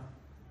iman.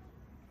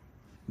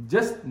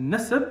 Just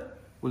nasab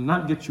will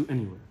not get you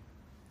anywhere.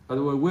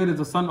 Otherwise, where is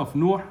the son of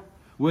Nuh?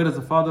 Where is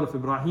the father of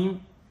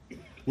Ibrahim?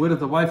 Where is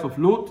the wife of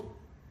Lut?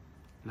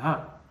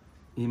 La.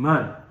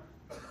 Iman.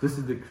 This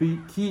is the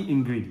key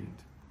ingredient.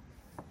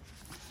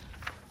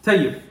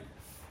 Tayyib.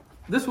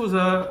 This was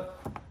a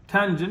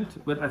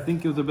tangent, but I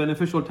think it was a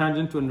beneficial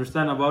tangent to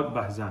understand about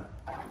Bahzan.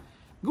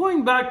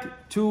 Going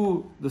back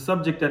to the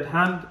subject at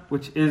hand,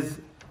 which is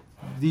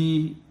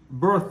the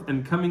birth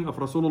and coming of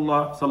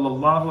Rasulullah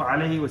sallallahu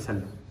alaihi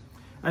wasallam.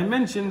 I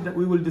mentioned that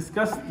we will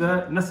discuss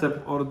the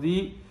nasab or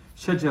the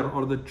shajar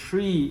or the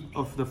tree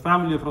of the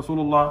family of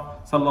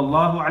Rasulullah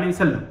sallallahu alaihi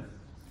wasallam.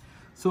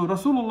 So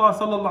Rasulullah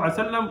sallallahu alaihi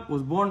wasallam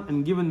was born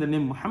and given the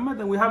name Muhammad,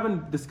 and we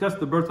haven't discussed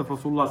the birth of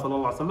Rasulullah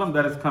sallallahu alaihi wasallam.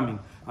 That is coming.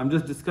 I'm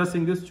just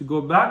discussing this to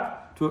go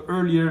back to an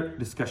earlier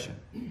discussion.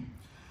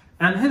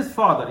 And his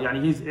father,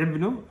 he's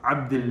Ibn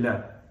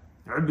Abdullah.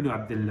 Ibn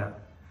Abdullah.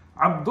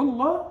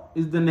 Abdullah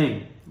is the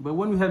name, but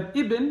when we have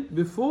Ibn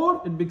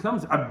before, it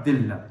becomes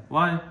Abdullah.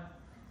 Why?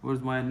 Where's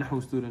my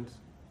Nahu students?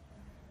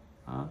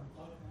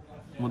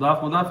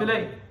 Mudaf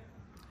ilayh.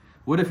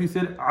 What if you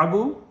said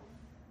Abu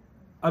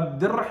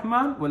Abdul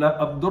Rahman wala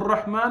Abdul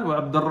Rahman wa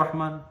Abdul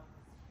Rahman?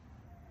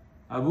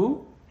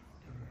 Abu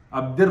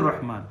Abdul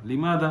Rahman.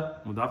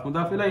 Limada? Mudaf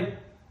ilayh.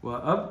 Wa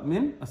ab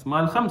min asma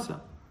al-khamsa.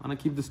 I want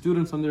to keep the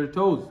students on their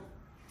toes.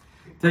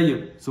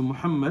 Tayyib. So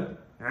Muhammad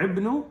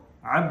Ibn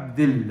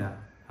Abdullah.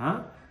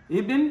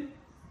 Ibn,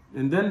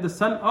 and then the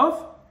son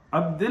of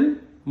Abdul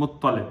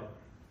Muttalib.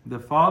 The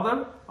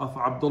father of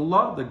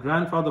Abdullah, the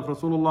grandfather of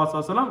Rasulullah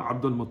sallallahu alaihi wasallam,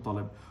 Abdul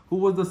Muttalib, who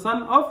was the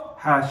son of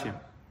Hashim.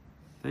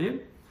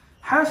 Tayyib.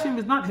 Hashim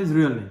is not his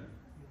real name.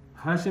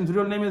 Hashim's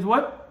real name is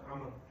what?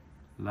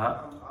 La.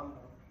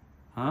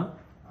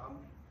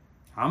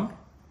 Amr?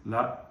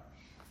 La.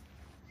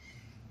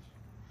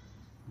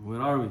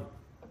 Where are we?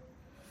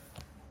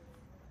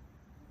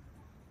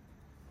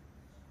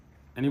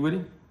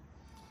 Anybody?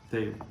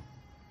 Tayyib.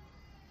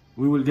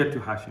 We will get to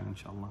Hashim,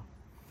 inshallah.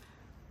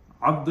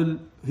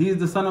 He is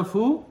the son of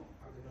who?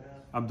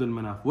 Abdul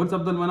Manaf. What's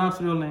Abdul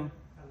Manaf's real name?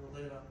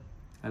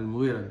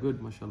 Al-Mughira.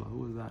 Good, mashallah. Who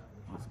was that?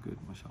 That's good,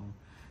 mashallah.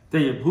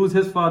 Tayyib. Who's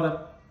his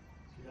father?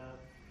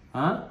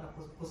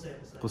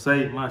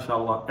 Qusay,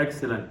 mashallah.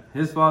 Excellent.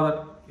 His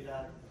father?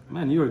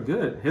 Man, you are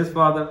good. His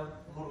father?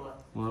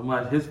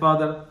 His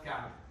father?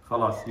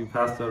 Khalas, you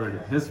passed already.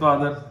 His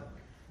father?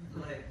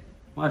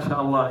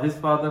 MashaAllah. His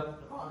father?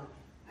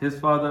 His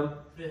father?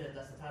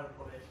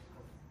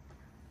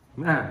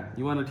 Man,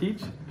 you want to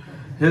teach?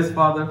 His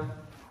father?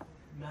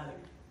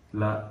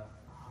 La.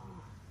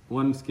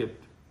 One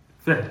skipped.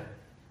 Fihr.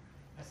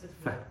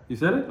 Fihr. You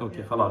said it?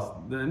 Okay,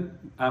 khalas. Then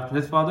after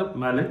his father,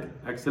 Malik.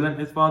 Excellent.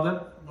 His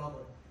father?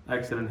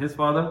 Excellent. His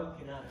father?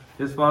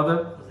 His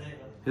father?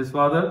 His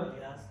father?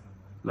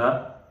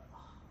 La.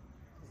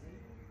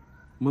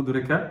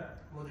 Mudrika.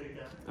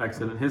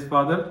 Excellent. His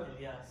father?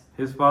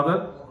 His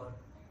father?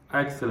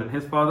 Excellent.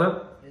 His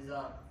father?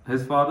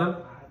 His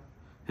father?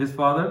 His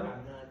father?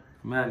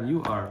 Man,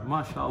 you are,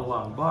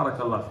 mashallah,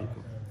 barakallah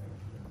feekum.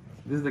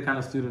 This is the kind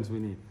of students we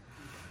need.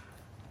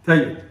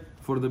 Tayyib.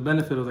 For the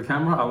benefit of the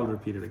camera, I will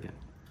repeat it again.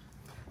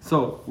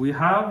 So, we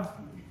have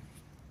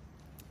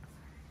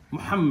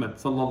Muhammad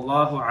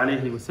sallallahu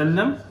alayhi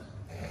wasallam.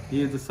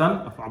 He is the son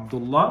of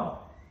Abdullah.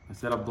 I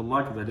said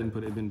Abdullah because I didn't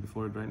put Ibn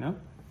before it right now.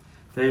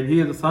 Tayyib. He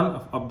is the son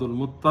of Abdul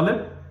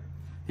Muttalib.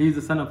 He is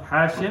the son of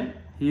Hashim.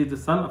 He is the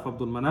son of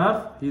Abdul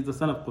Manaf, he is the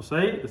son of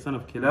Qusay, the son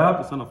of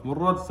Kilab, the son of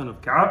Murrah, the son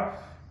of Ka'ab,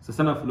 the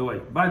son of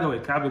Lu'ay. By the way,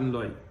 Ka'ab ibn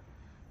Lu'ay.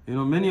 You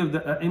know, many of the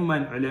A'imma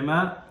and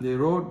Ulama, they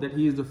wrote that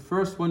he is the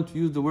first one to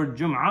use the word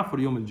Jum'ah for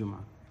Yawm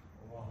al-Jum'ah.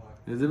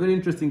 There's a very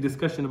interesting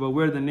discussion about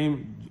where the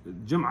name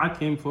Jum'ah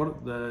came for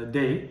the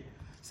day.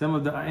 Some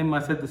of the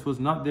A'imma said this was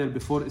not there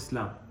before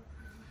Islam,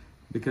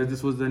 because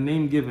this was the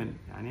name given.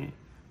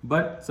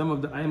 But some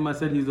of the A'imma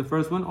said he's the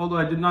first one, although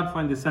I did not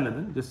find the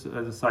sanad, just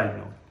as a side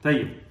note.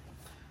 Tayyib.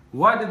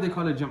 Why did they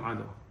call it Jum'ah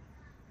though?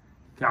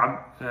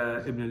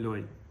 Ka'ab ibn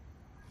Lu'ay.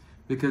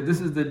 Because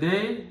this is the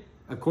day,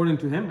 according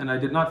to him, and I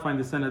did not find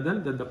the sanad,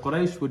 that the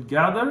Quraysh would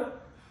gather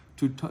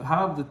to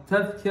have the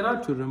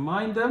tadhkirah, to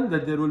remind them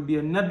that there will be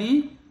a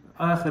Nabi,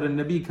 Akhir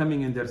al-Nabi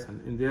coming in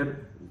their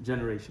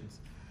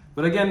generations.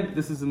 But again,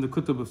 this is in the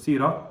Kutub of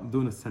Sirah,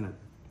 dun al-Sanad.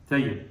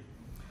 Tayyib.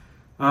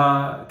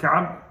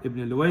 Ka'ab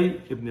ibn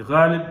Lu'ay, ibn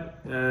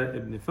Ghalib,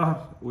 ibn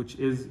Fahr,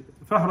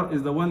 Fahr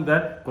is the one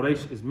that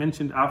Quraysh is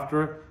mentioned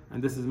after,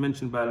 and this is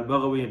mentioned by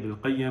Al-Baghawi, Ibn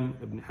Qayyim,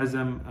 Ibn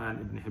Hazm,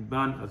 and Ibn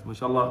Hibban, as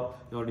mashallah,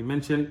 you already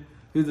mentioned.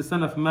 He's the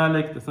son of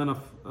Malik, the son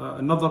of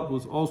another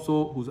whose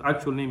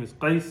actual name is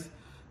Qais,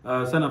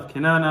 son of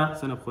Kinana,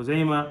 son of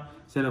Khuzaymah,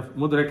 son of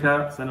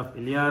Mudrika, son of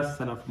Ilyas,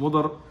 son of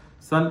Mudr,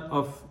 son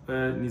of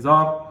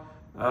Nizar,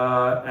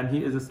 and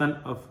he is the son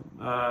of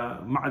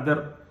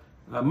Ma'ad,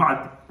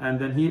 and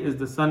then he is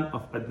the son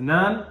of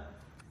Adnan.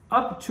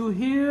 Up to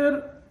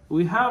here,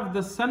 we have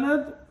the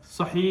sanad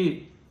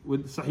Sahih,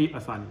 with Sahih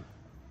Asanid.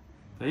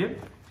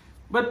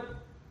 But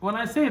when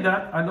I say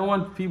that, I don't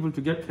want people to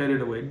get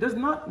carried away. It does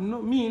not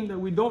mean that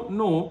we don't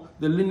know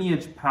the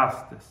lineage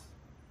past this.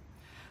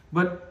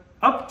 But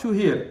up to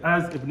here,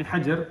 as Ibn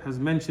Hajar has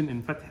mentioned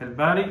in Fath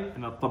al-Bari,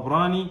 and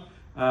Al-Tabrani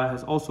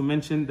has also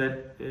mentioned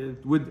that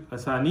with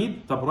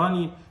Asanid,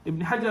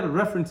 Ibn Hajar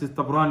references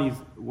Tabrani's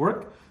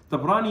work.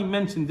 Tabrani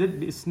mentioned it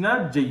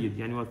bi-isnad jayyid,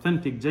 yani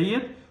authentic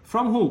jayyid.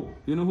 From who?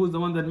 You know who's the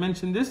one that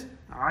mentioned this?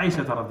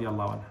 Aisha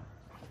radiyallahu anha.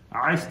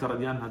 Aisha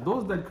radiyallahu anha.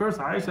 Those that curse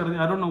Aisha,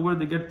 I don't know where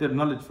they get their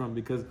knowledge from,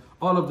 because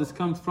all of this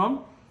comes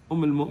from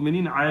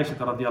al-Mu'mineen Aisha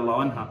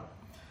radiyallahu anha.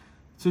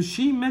 So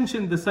she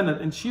mentioned the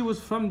sanad, and she was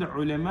from the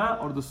ulama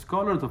or the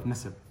scholars of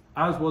Nasab,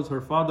 as was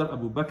her father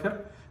Abu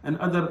Bakr and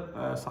other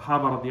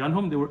Sahaba radiyallahu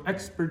anhum. They were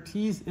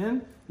expertise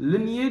in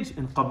lineage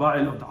and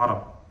qaba'il of the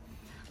Arab.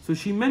 So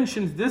she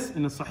mentions this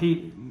in a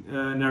Sahih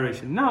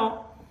narration.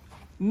 Now,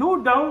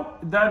 no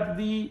doubt that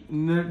the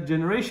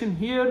generation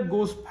here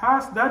goes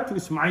past that to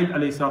Ismail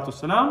alayhi salatu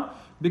salam,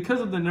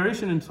 because of the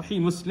narration in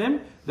Sahih Muslim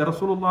that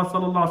Rasulullah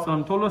sallallahu alaihi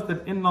wasallam told us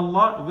that Inna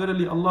Allah,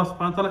 verily Allah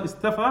subhanahu wa ta'ala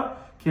istafa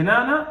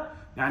Kinana,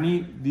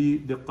 yani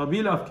the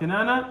qabila of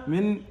Kinana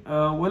min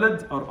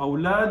walad or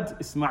awlad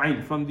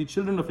Ismail, from the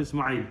children of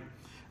Ismail,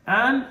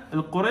 and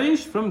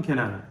al-Quraysh from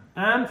Kinana,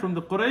 and from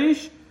the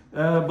Quraysh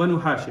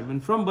Banu Hashim,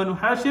 and from Banu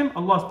Hashim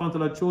Allah subhanahu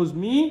wa ta'ala chose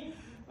me.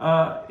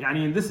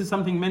 This is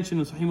something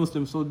mentioned in Sahih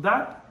Muslim. So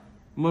that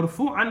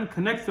marfu'an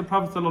connects the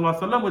Prophet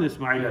ﷺ with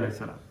Ismail alayhi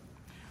salam.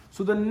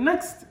 So the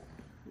next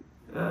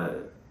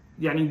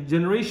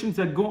generations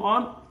that go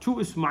on to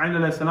Ismail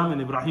alayhi salam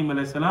and Ibrahim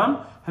alayhi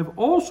salam have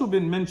also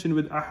been mentioned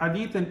with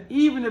ahadith, and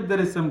even if there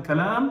is some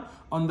kalam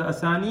on the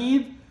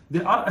asanid,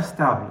 they are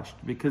established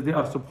because they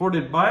are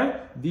supported by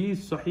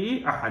these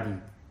sahih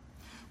ahadith.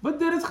 But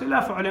there is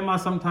khilaf ulama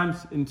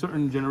sometimes in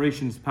certain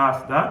generations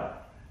past that.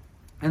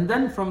 And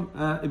then from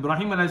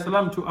Ibrahim alayhi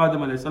salam to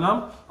Adam alayhi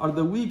salam are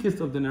the weakest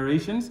of the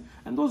narrations,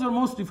 and those are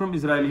mostly from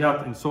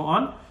Israeliyat and so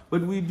on.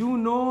 But we do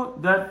know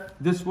that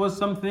this was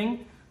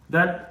something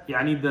that the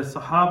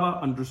Sahaba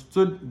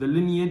understood the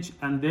lineage,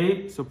 and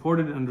they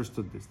supported and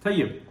understood this.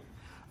 Tayyib.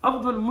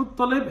 Abdul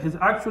Muttalib, his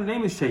actual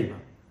name is Shayba.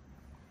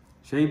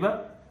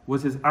 Shayba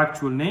was his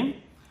actual name.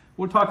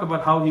 We'll talk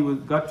about how he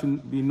got to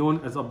be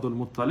known as Abdul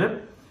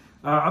Muttalib.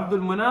 Abdul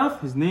Manaf,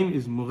 his name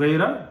is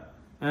Mughira.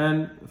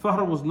 And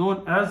Fahr was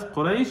known as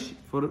Quraysh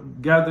for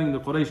gathering the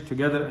Quraysh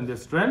together in their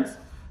strengths.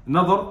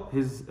 Another,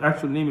 his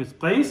actual name is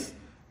Qais.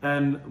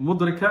 And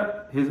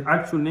Mudrika, his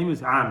actual name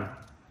is Amir.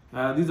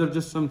 These are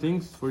just some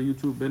things for you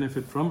to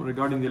benefit from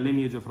regarding the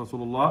lineage of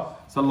Rasulullah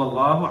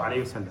sallallahu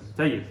alayhi wasallam.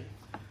 Tayyib.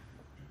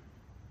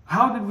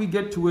 How did we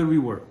get to where we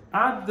were?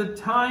 At the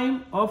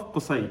time of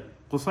Qusay.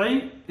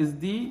 Qusay is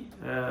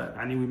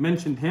we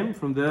mentioned him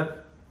from the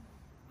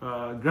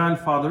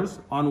grandfathers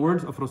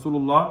onwards of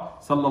Rasulullah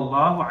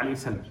sallallahu alayhi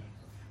wasallam.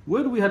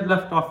 Where we had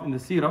left off in the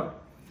seerah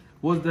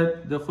was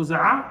that the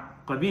Khuza'a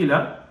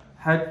Qabila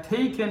had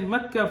taken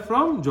Mecca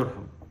from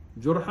Jurham.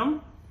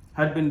 Jurham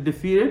had been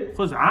defeated,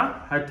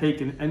 Khuza'a had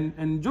taken,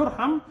 and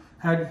Jurham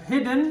had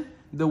hidden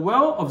the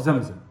well of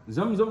Zamzam.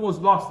 Zamzam was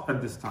lost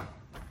at this time.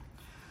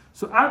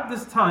 So at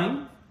this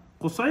time,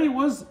 Qusay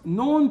was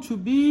known to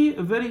be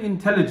a very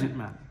intelligent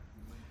man.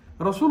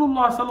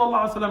 Rasulullah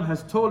sallallahu alaihi wasallam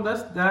has told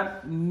us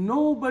that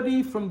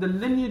nobody from the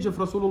lineage of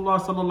Rasulullah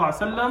sallallahu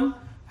alaihi wasallam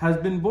has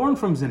been born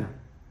from zina.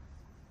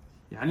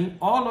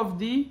 All of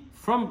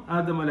from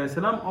Adam alayhi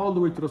salam all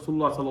the way to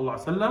Rasulullah sallallahu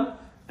alaihi wasallam,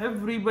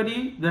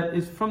 everybody that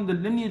is from the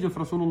lineage of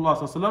Rasulullah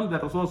sallallahu alaihi wasallam,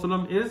 that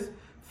Rasulullah is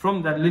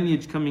from that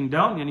lineage coming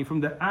down, yani from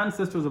the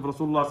ancestors of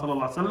Rasulullah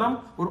sallallahu alaihi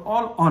wasallam, were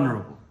all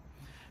honorable.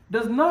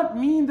 Does not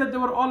mean that they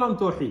were all on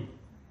tawheed,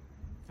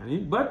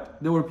 but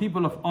they were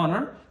people of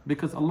honor,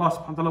 because Allah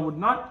subhanahu wa ta'ala would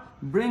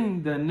not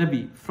bring the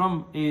Nabi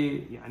from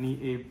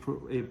a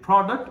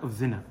product of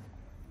zina.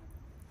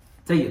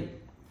 Tayyib.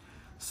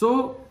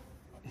 So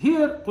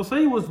here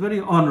Qusay was very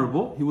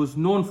honorable. He was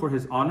known for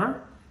his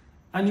honor,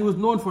 and he was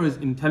known for his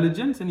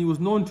intelligence, and he was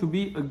known to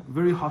be a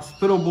very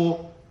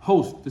hospitable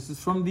host. This is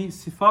from the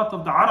sifat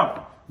of the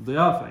Arab,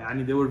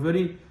 diyafa. They were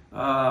very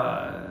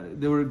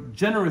they were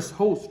generous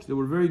hosts. They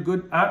were very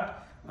good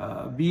at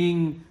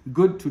being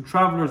good to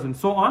travelers and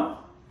so on.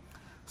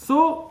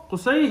 So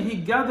Qusay, he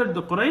gathered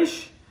the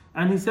Quraysh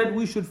and he said,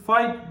 we should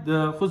fight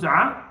the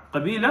Khuz'a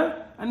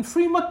Qabila and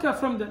free Mecca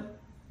from them.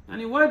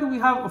 Why do we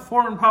have a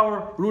foreign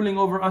power ruling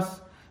over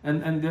us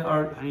and they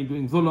are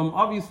doing dhulm?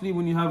 Obviously,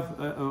 when you have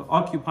an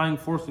occupying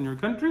force in your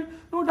country,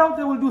 no doubt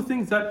they will do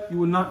things that you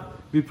will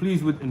not be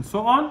pleased with and so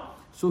on.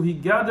 So he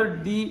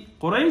gathered the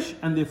Quraysh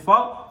and they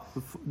fought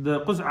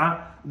the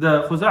Khuz'a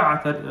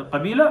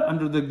Qabila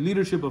under the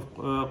leadership of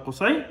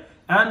Qusay,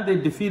 and they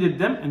defeated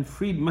them and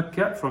freed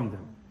Mecca from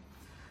them.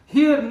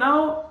 Here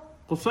now,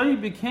 Qusay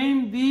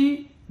became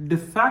the de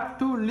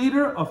facto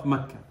leader of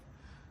Mecca.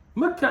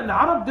 Mecca and the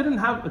Arab didn't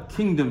have a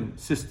kingdom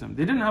system.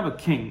 They didn't have a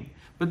king,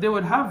 but they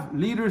would have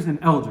leaders and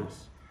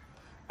elders,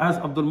 as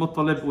Abdul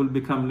Muttalib will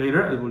become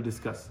later, as we'll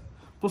discuss.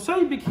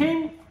 Qusay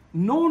became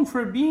known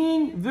for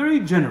being very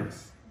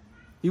generous.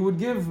 He would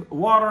give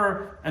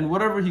water and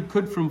whatever he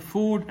could from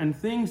food and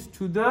things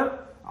to the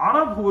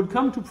Arab who would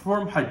come to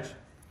perform Hajj.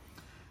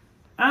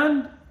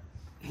 And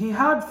he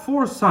had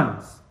 4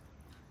 sons.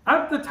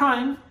 At the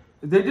time,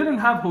 they didn't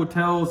have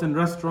hotels and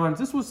restaurants.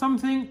 This was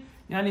something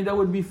that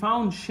would be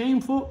found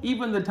shameful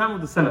even the time of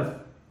the Salaf.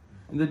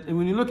 And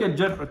when you look at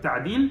Jarh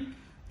al-Ta'dil,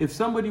 if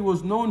somebody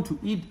was known to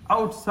eat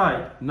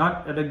outside,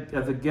 not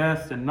as a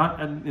guest and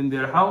not in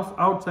their house,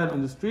 outside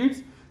on the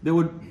streets, they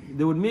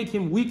would make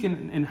him weak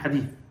in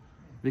hadith,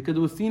 because it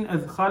was seen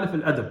as Khalif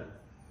al-Adab.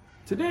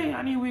 Today,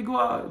 we go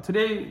out,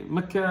 today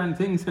Mecca and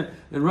things, it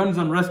runs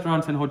on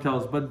restaurants and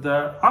hotels, but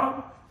the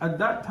Arab at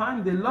that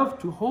time, they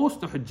loved to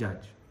host the Hujjaj.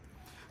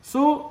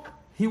 So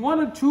he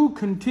wanted to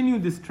continue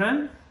this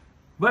trend,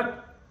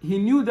 but he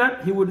knew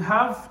that he would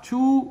have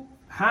to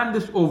hand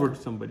this over to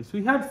somebody. So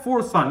he had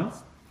 4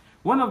 sons.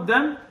 One of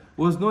them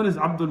was known as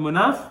Abdul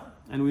Manaf,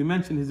 and we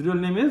mentioned his real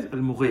name is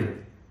Al-Mughira.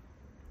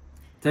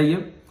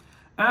 Tayyib.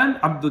 And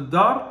Abdul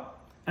Dar,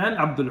 and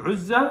Abdul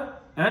Uzza,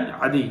 and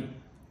Adi.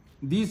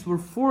 These were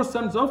 4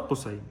 sons of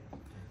Qusay.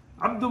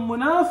 Abdul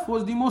Manaf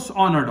was the most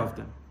honored of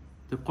them.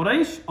 The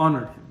Quraysh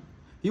honored him.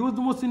 He was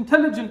the most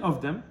intelligent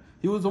of them.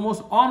 He was the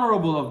most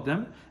honorable of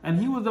them. And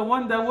he was the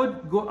one that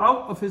would go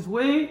out of his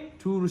way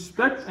to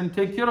respect and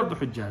take care of the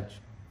Hujjaj.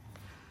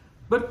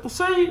 But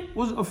Qusay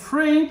was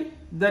afraid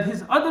that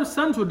his other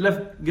sons would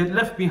get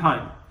left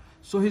behind.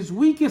 So his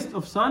weakest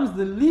of sons,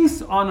 the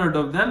least honored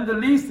of them, the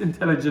least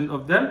intelligent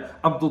of them,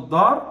 Abdul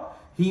Dar,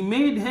 he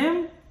made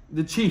him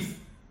the chief.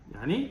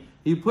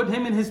 He put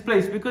him in his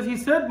place, because he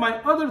said, my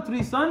other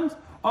 3 sons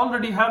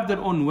already have their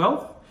own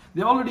wealth.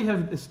 They already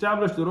have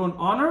established their own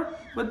honor.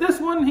 But this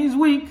one, he's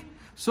weak.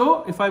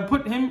 So if I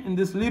put him in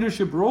this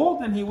leadership role,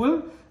 then he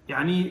will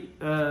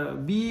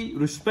be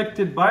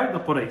respected by the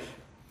Quraysh.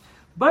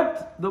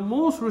 But the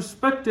most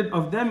respected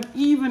of them,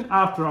 even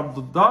after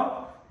Abdul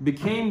Dar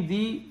became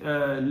the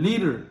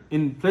leader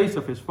in place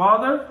of his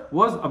father,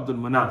 was Abdul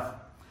Manaf.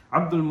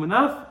 Abdul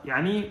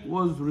Manaf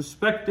was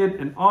respected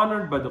and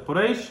honored by the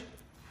Quraysh.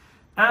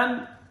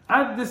 And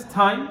at this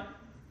time,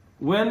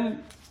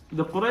 when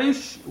the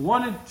Quraysh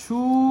wanted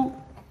to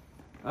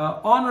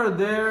honor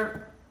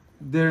their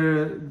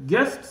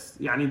guests,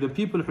 the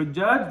people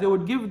Hujjaj, they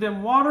would give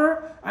them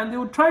water and they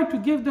would try to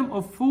give them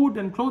of food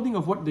and clothing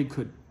of what they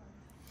could.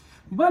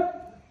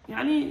 But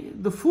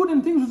the food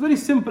and things was very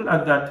simple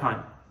at that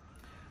time.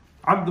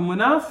 Abdul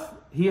Manaf,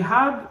 he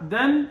had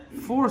then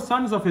 4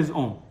 sons of his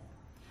own.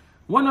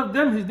 One of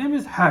them, his name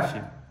is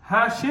Hashim.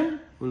 Hashim,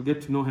 we'll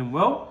get to know him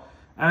well.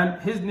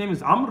 And his name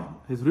is Amr.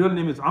 His real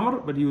name is Amr,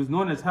 but he was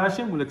known as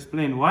Hashim. We'll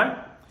explain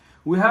why.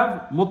 We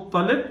have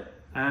Muttalib,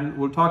 and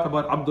we'll talk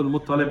about Abdul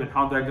Muttalib and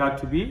how that got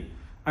to be.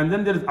 And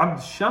then there is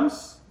Abd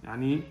Shams,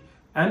 and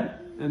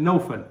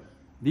Nawfal.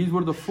 These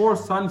were the 4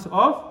 sons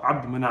of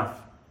Abd Manaf.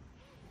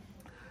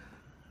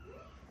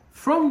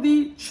 From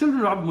the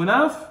children of Abd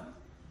Manaf,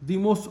 the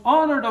most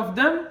honored of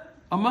them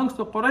amongst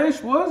the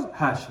Quraysh was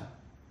Hashim.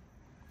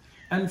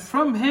 And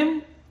from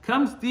him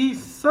comes the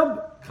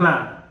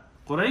sub-clan,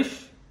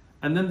 Quraysh,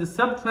 and then the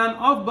sub-clan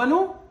of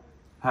Banu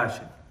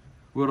Hashim,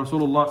 where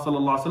Rasulullah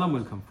sallallahu alaihi wasallam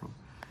will come from.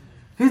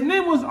 His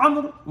name was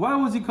Amr. Why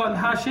was he called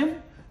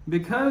Hashim?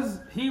 Because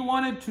he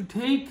wanted to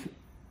take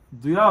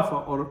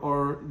diyafa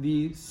or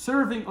the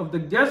serving of the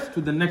guests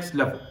to the next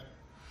level.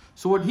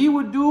 So what he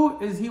would do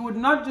is he would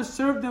not just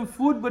serve them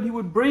food, but he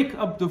would break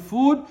up the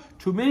food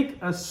to make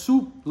a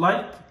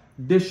soup-like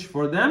dish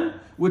for them,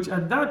 which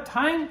at that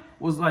time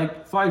was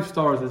like 5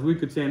 stars, as we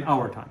could say in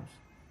our times.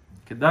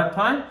 At that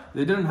time,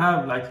 they didn't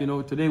have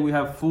today we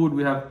have food,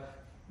 we have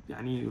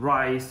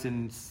rice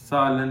and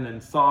salan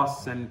and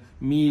sauce and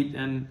meat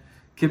and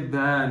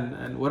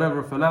kibba and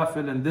whatever,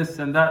 falafel and this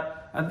and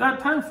that. At that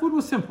time, food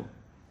was simple.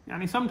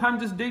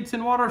 Sometimes just dates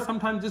and water,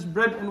 sometimes just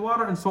bread and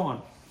water, and so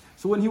on.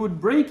 So when he would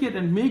break it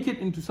and make it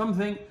into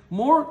something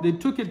more, they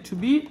took it to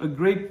be a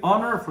great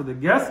honor for the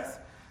guests.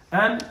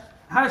 And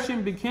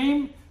Hashim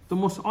became the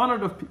most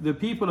honored of the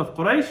people of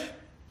Quraysh.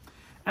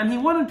 And he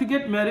wanted to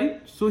get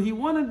married, so he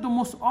wanted the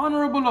most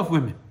honorable of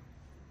women.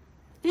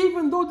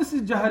 Even though this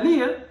is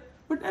Jahiliyyah,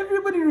 but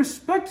everybody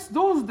respects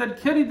those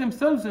that carry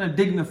themselves in a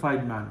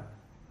dignified manner.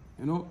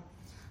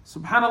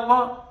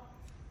 Subhanallah,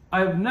 I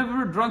have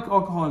never drunk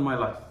alcohol in my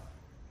life.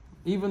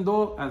 Even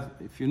though,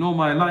 if you know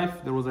my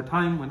life, there was a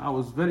time when I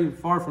was very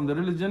far from the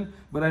religion,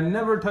 but I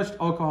never touched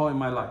alcohol in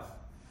my life.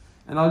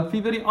 And I'll be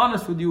very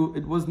honest with you,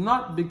 it was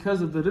not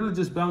because of the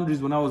religious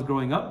boundaries when I was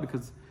growing up,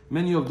 because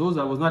many of those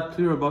I was not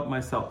clear about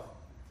myself.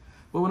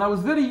 But when I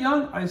was very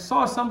young, I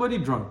saw somebody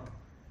drunk.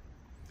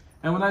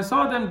 And when I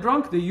saw them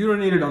drunk, they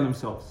urinated on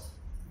themselves.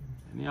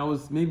 And I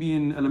was maybe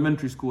in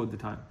elementary school at the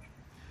time.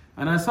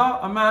 And I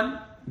saw a man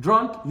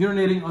drunk,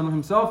 urinating on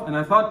himself, and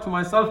I thought to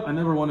myself, I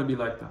never want to be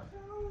like that.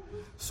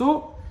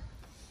 So,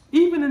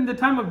 even in the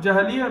time of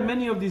Jahiliyyah,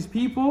 many of these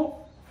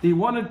people, they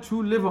wanted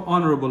to live an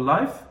honorable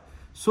life.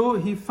 So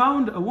he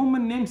found a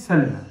woman named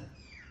Salma.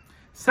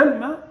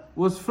 Salma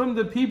was from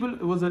the people,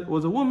 was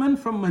a woman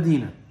from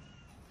Medina.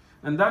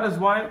 And that is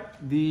why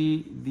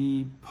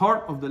the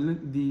part of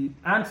the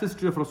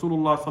ancestry of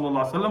Rasulullah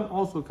sallallahu alaihi wasallam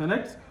also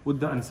connects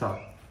with the Ansar.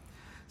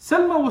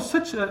 Salma was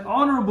such an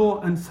honorable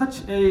and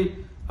such a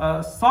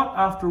sought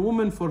after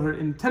woman for her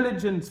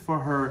intelligence, for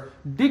her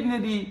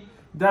dignity,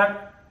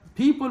 that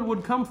people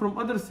would come from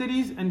other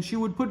cities and she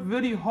would put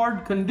very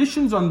hard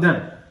conditions on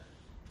them.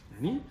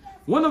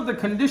 One of the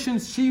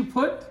conditions she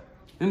put,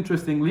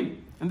 interestingly,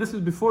 and this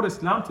is before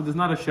Islam, so this is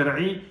not a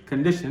Shari'i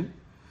condition,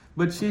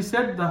 but she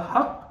said the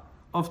haqq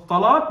of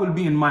talaq will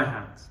be in my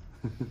hands.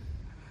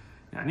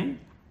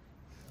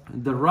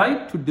 The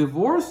right to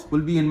divorce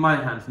will be in my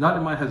hands, not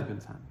in my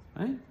husband's hands.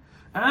 Right?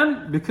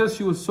 And because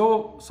she was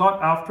so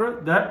sought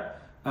after,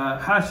 that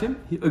Hashim,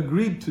 he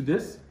agreed to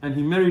this and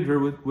he married her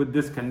with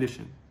this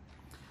condition.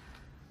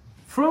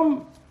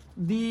 From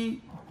the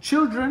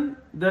children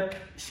that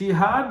she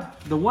had,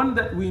 the one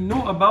that we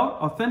know about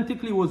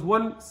authentically was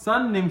one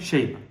son named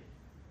Shaykh.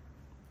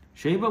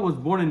 Shaykh was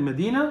born in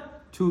Medina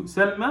to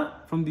Salma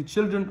from the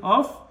children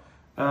of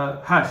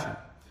Hashim.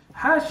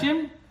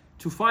 Hashim,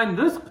 to find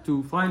rizq,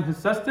 to find his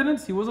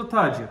sustenance, he was a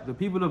tajir. The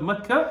people of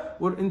Mecca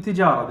were in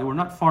tijara, they were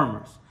not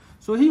farmers.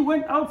 So he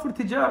went out for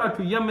tijara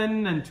to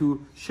Yemen and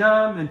to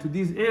Sham and to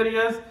these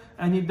areas,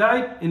 and he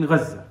died in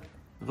Gaza.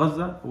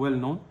 Gaza, well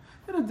known.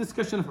 There is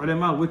discussion of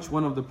ulama which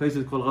one of the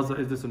places called Gaza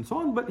is this and so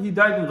on, but he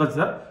died in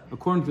Gaza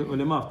according to the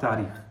ulama of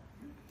Tariq.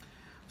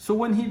 So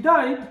when he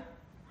died,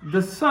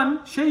 the son,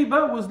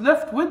 Shayba, was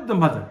left with the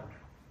mother,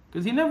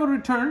 because he never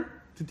returned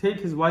to take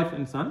his wife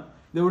and son.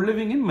 They were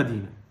living in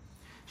Medina.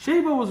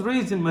 Shayba was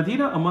raised in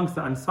Medina amongst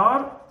the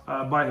Ansar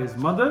by his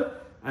mother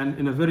and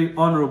in a very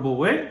honorable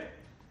way.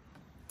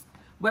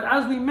 But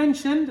as we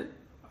mentioned,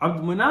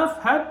 Abd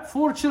Manaf had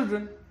 4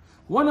 children.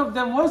 One of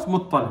them was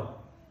Muttalib.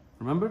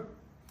 Remember?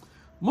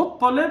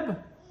 Muttalib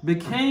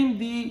became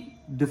the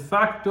de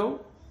facto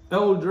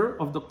elder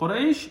of the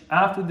Quraysh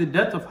after the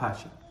death of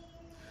Hashim.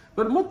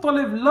 But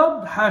Muttalib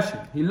loved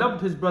Hashim. He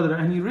loved his brother,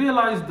 and he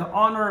realized the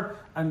honor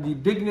and the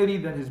dignity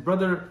that his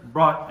brother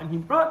brought.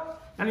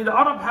 And the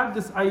Arab had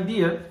this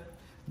idea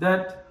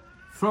that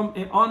from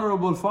an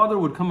honorable father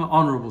would come an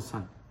honorable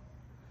son.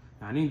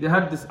 They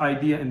had this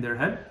idea in their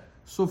head.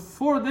 So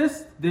for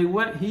this,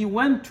 he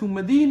went to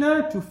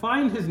Medina to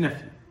find his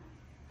nephew.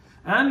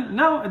 And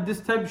now at this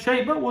time,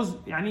 Shayba was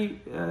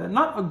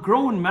not a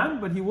grown man,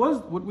 but he was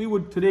what we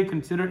would today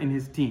consider in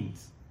his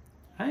teens.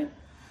 Right?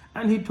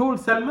 And he told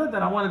Salma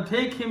that I want to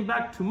take him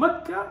back to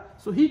Mecca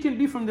so he can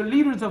be from the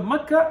leaders of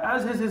Mecca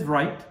as is his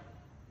right.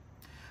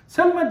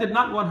 Salma did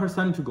not want her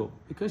son to go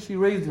because she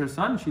raised her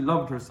son, she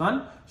loved her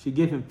son, she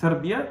gave him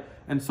tarbiyah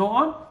and so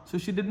on. So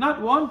she did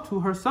not want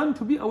her son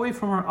to be away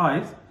from her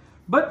eyes.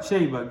 But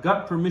Shayba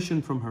got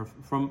permission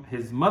from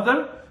his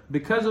mother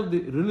because of the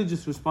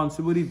religious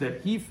responsibility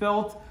that he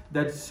felt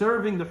that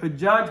serving the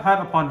Hujjaj had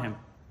upon him.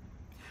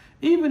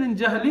 Even in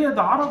Jahiliyyah,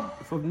 the Arab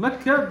of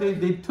Mecca,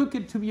 they took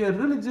it to be a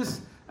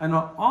religious and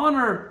an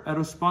honor, a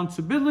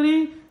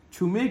responsibility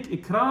to make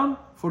ikram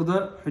for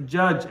the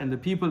Hujjaj and the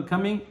people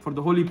coming for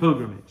the holy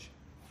pilgrimage.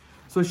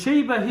 So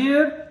Shayba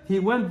here, he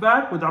went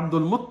back with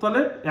Abdul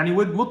Muttalib,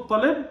 with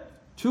Muttalib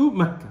to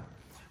Mecca.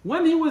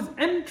 When he was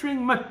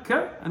entering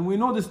Mecca, and we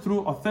know this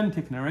through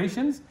authentic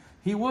narrations,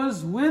 he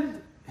was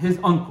with his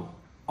uncle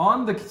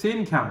on the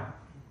same camel.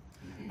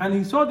 And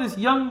he saw this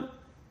young,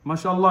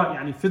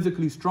 mashallah,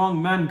 physically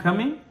strong man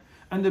coming.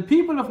 And the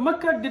people of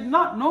Mecca did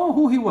not know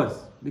who he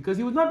was, because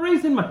he was not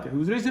raised in Mecca, he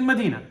was raised in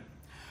Medina.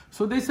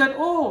 So they said,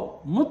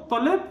 oh,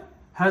 Muttalib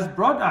has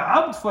brought a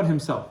abd for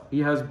himself.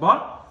 He has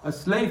bought a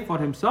slave for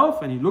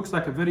himself, and he looks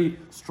like a very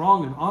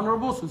strong and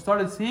honorable. So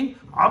started saying,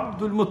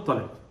 Abdul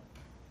Muttalib.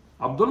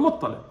 Abdul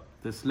Muttalib,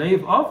 the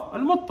slave of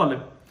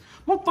Al-Muttalib.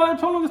 Muttalib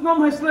told him, it's not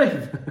my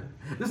slave.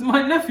 This is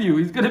my nephew.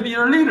 He's going to be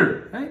your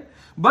leader. Right?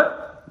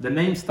 But the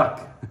name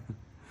stuck.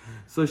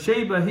 So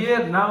Shayba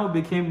here now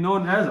became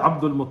known as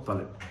Abdul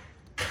Muttalib.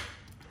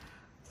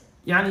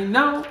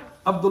 Now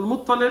Abdul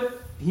Muttalib,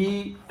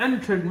 he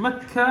entered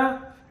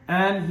Mecca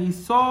and he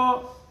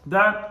saw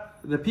that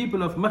the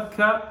people of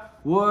Mecca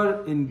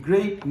were in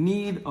great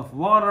need of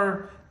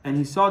water, and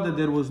he saw that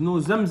there was no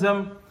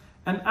Zamzam.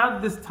 And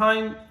at this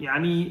time,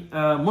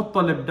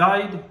 Muttalib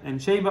died, and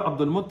Shayba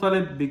Abdul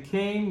Muttalib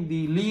became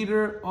the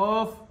leader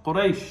of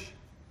Quraysh.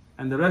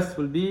 And the rest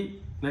will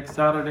be next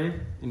Saturday,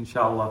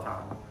 inshallah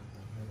ta'ala.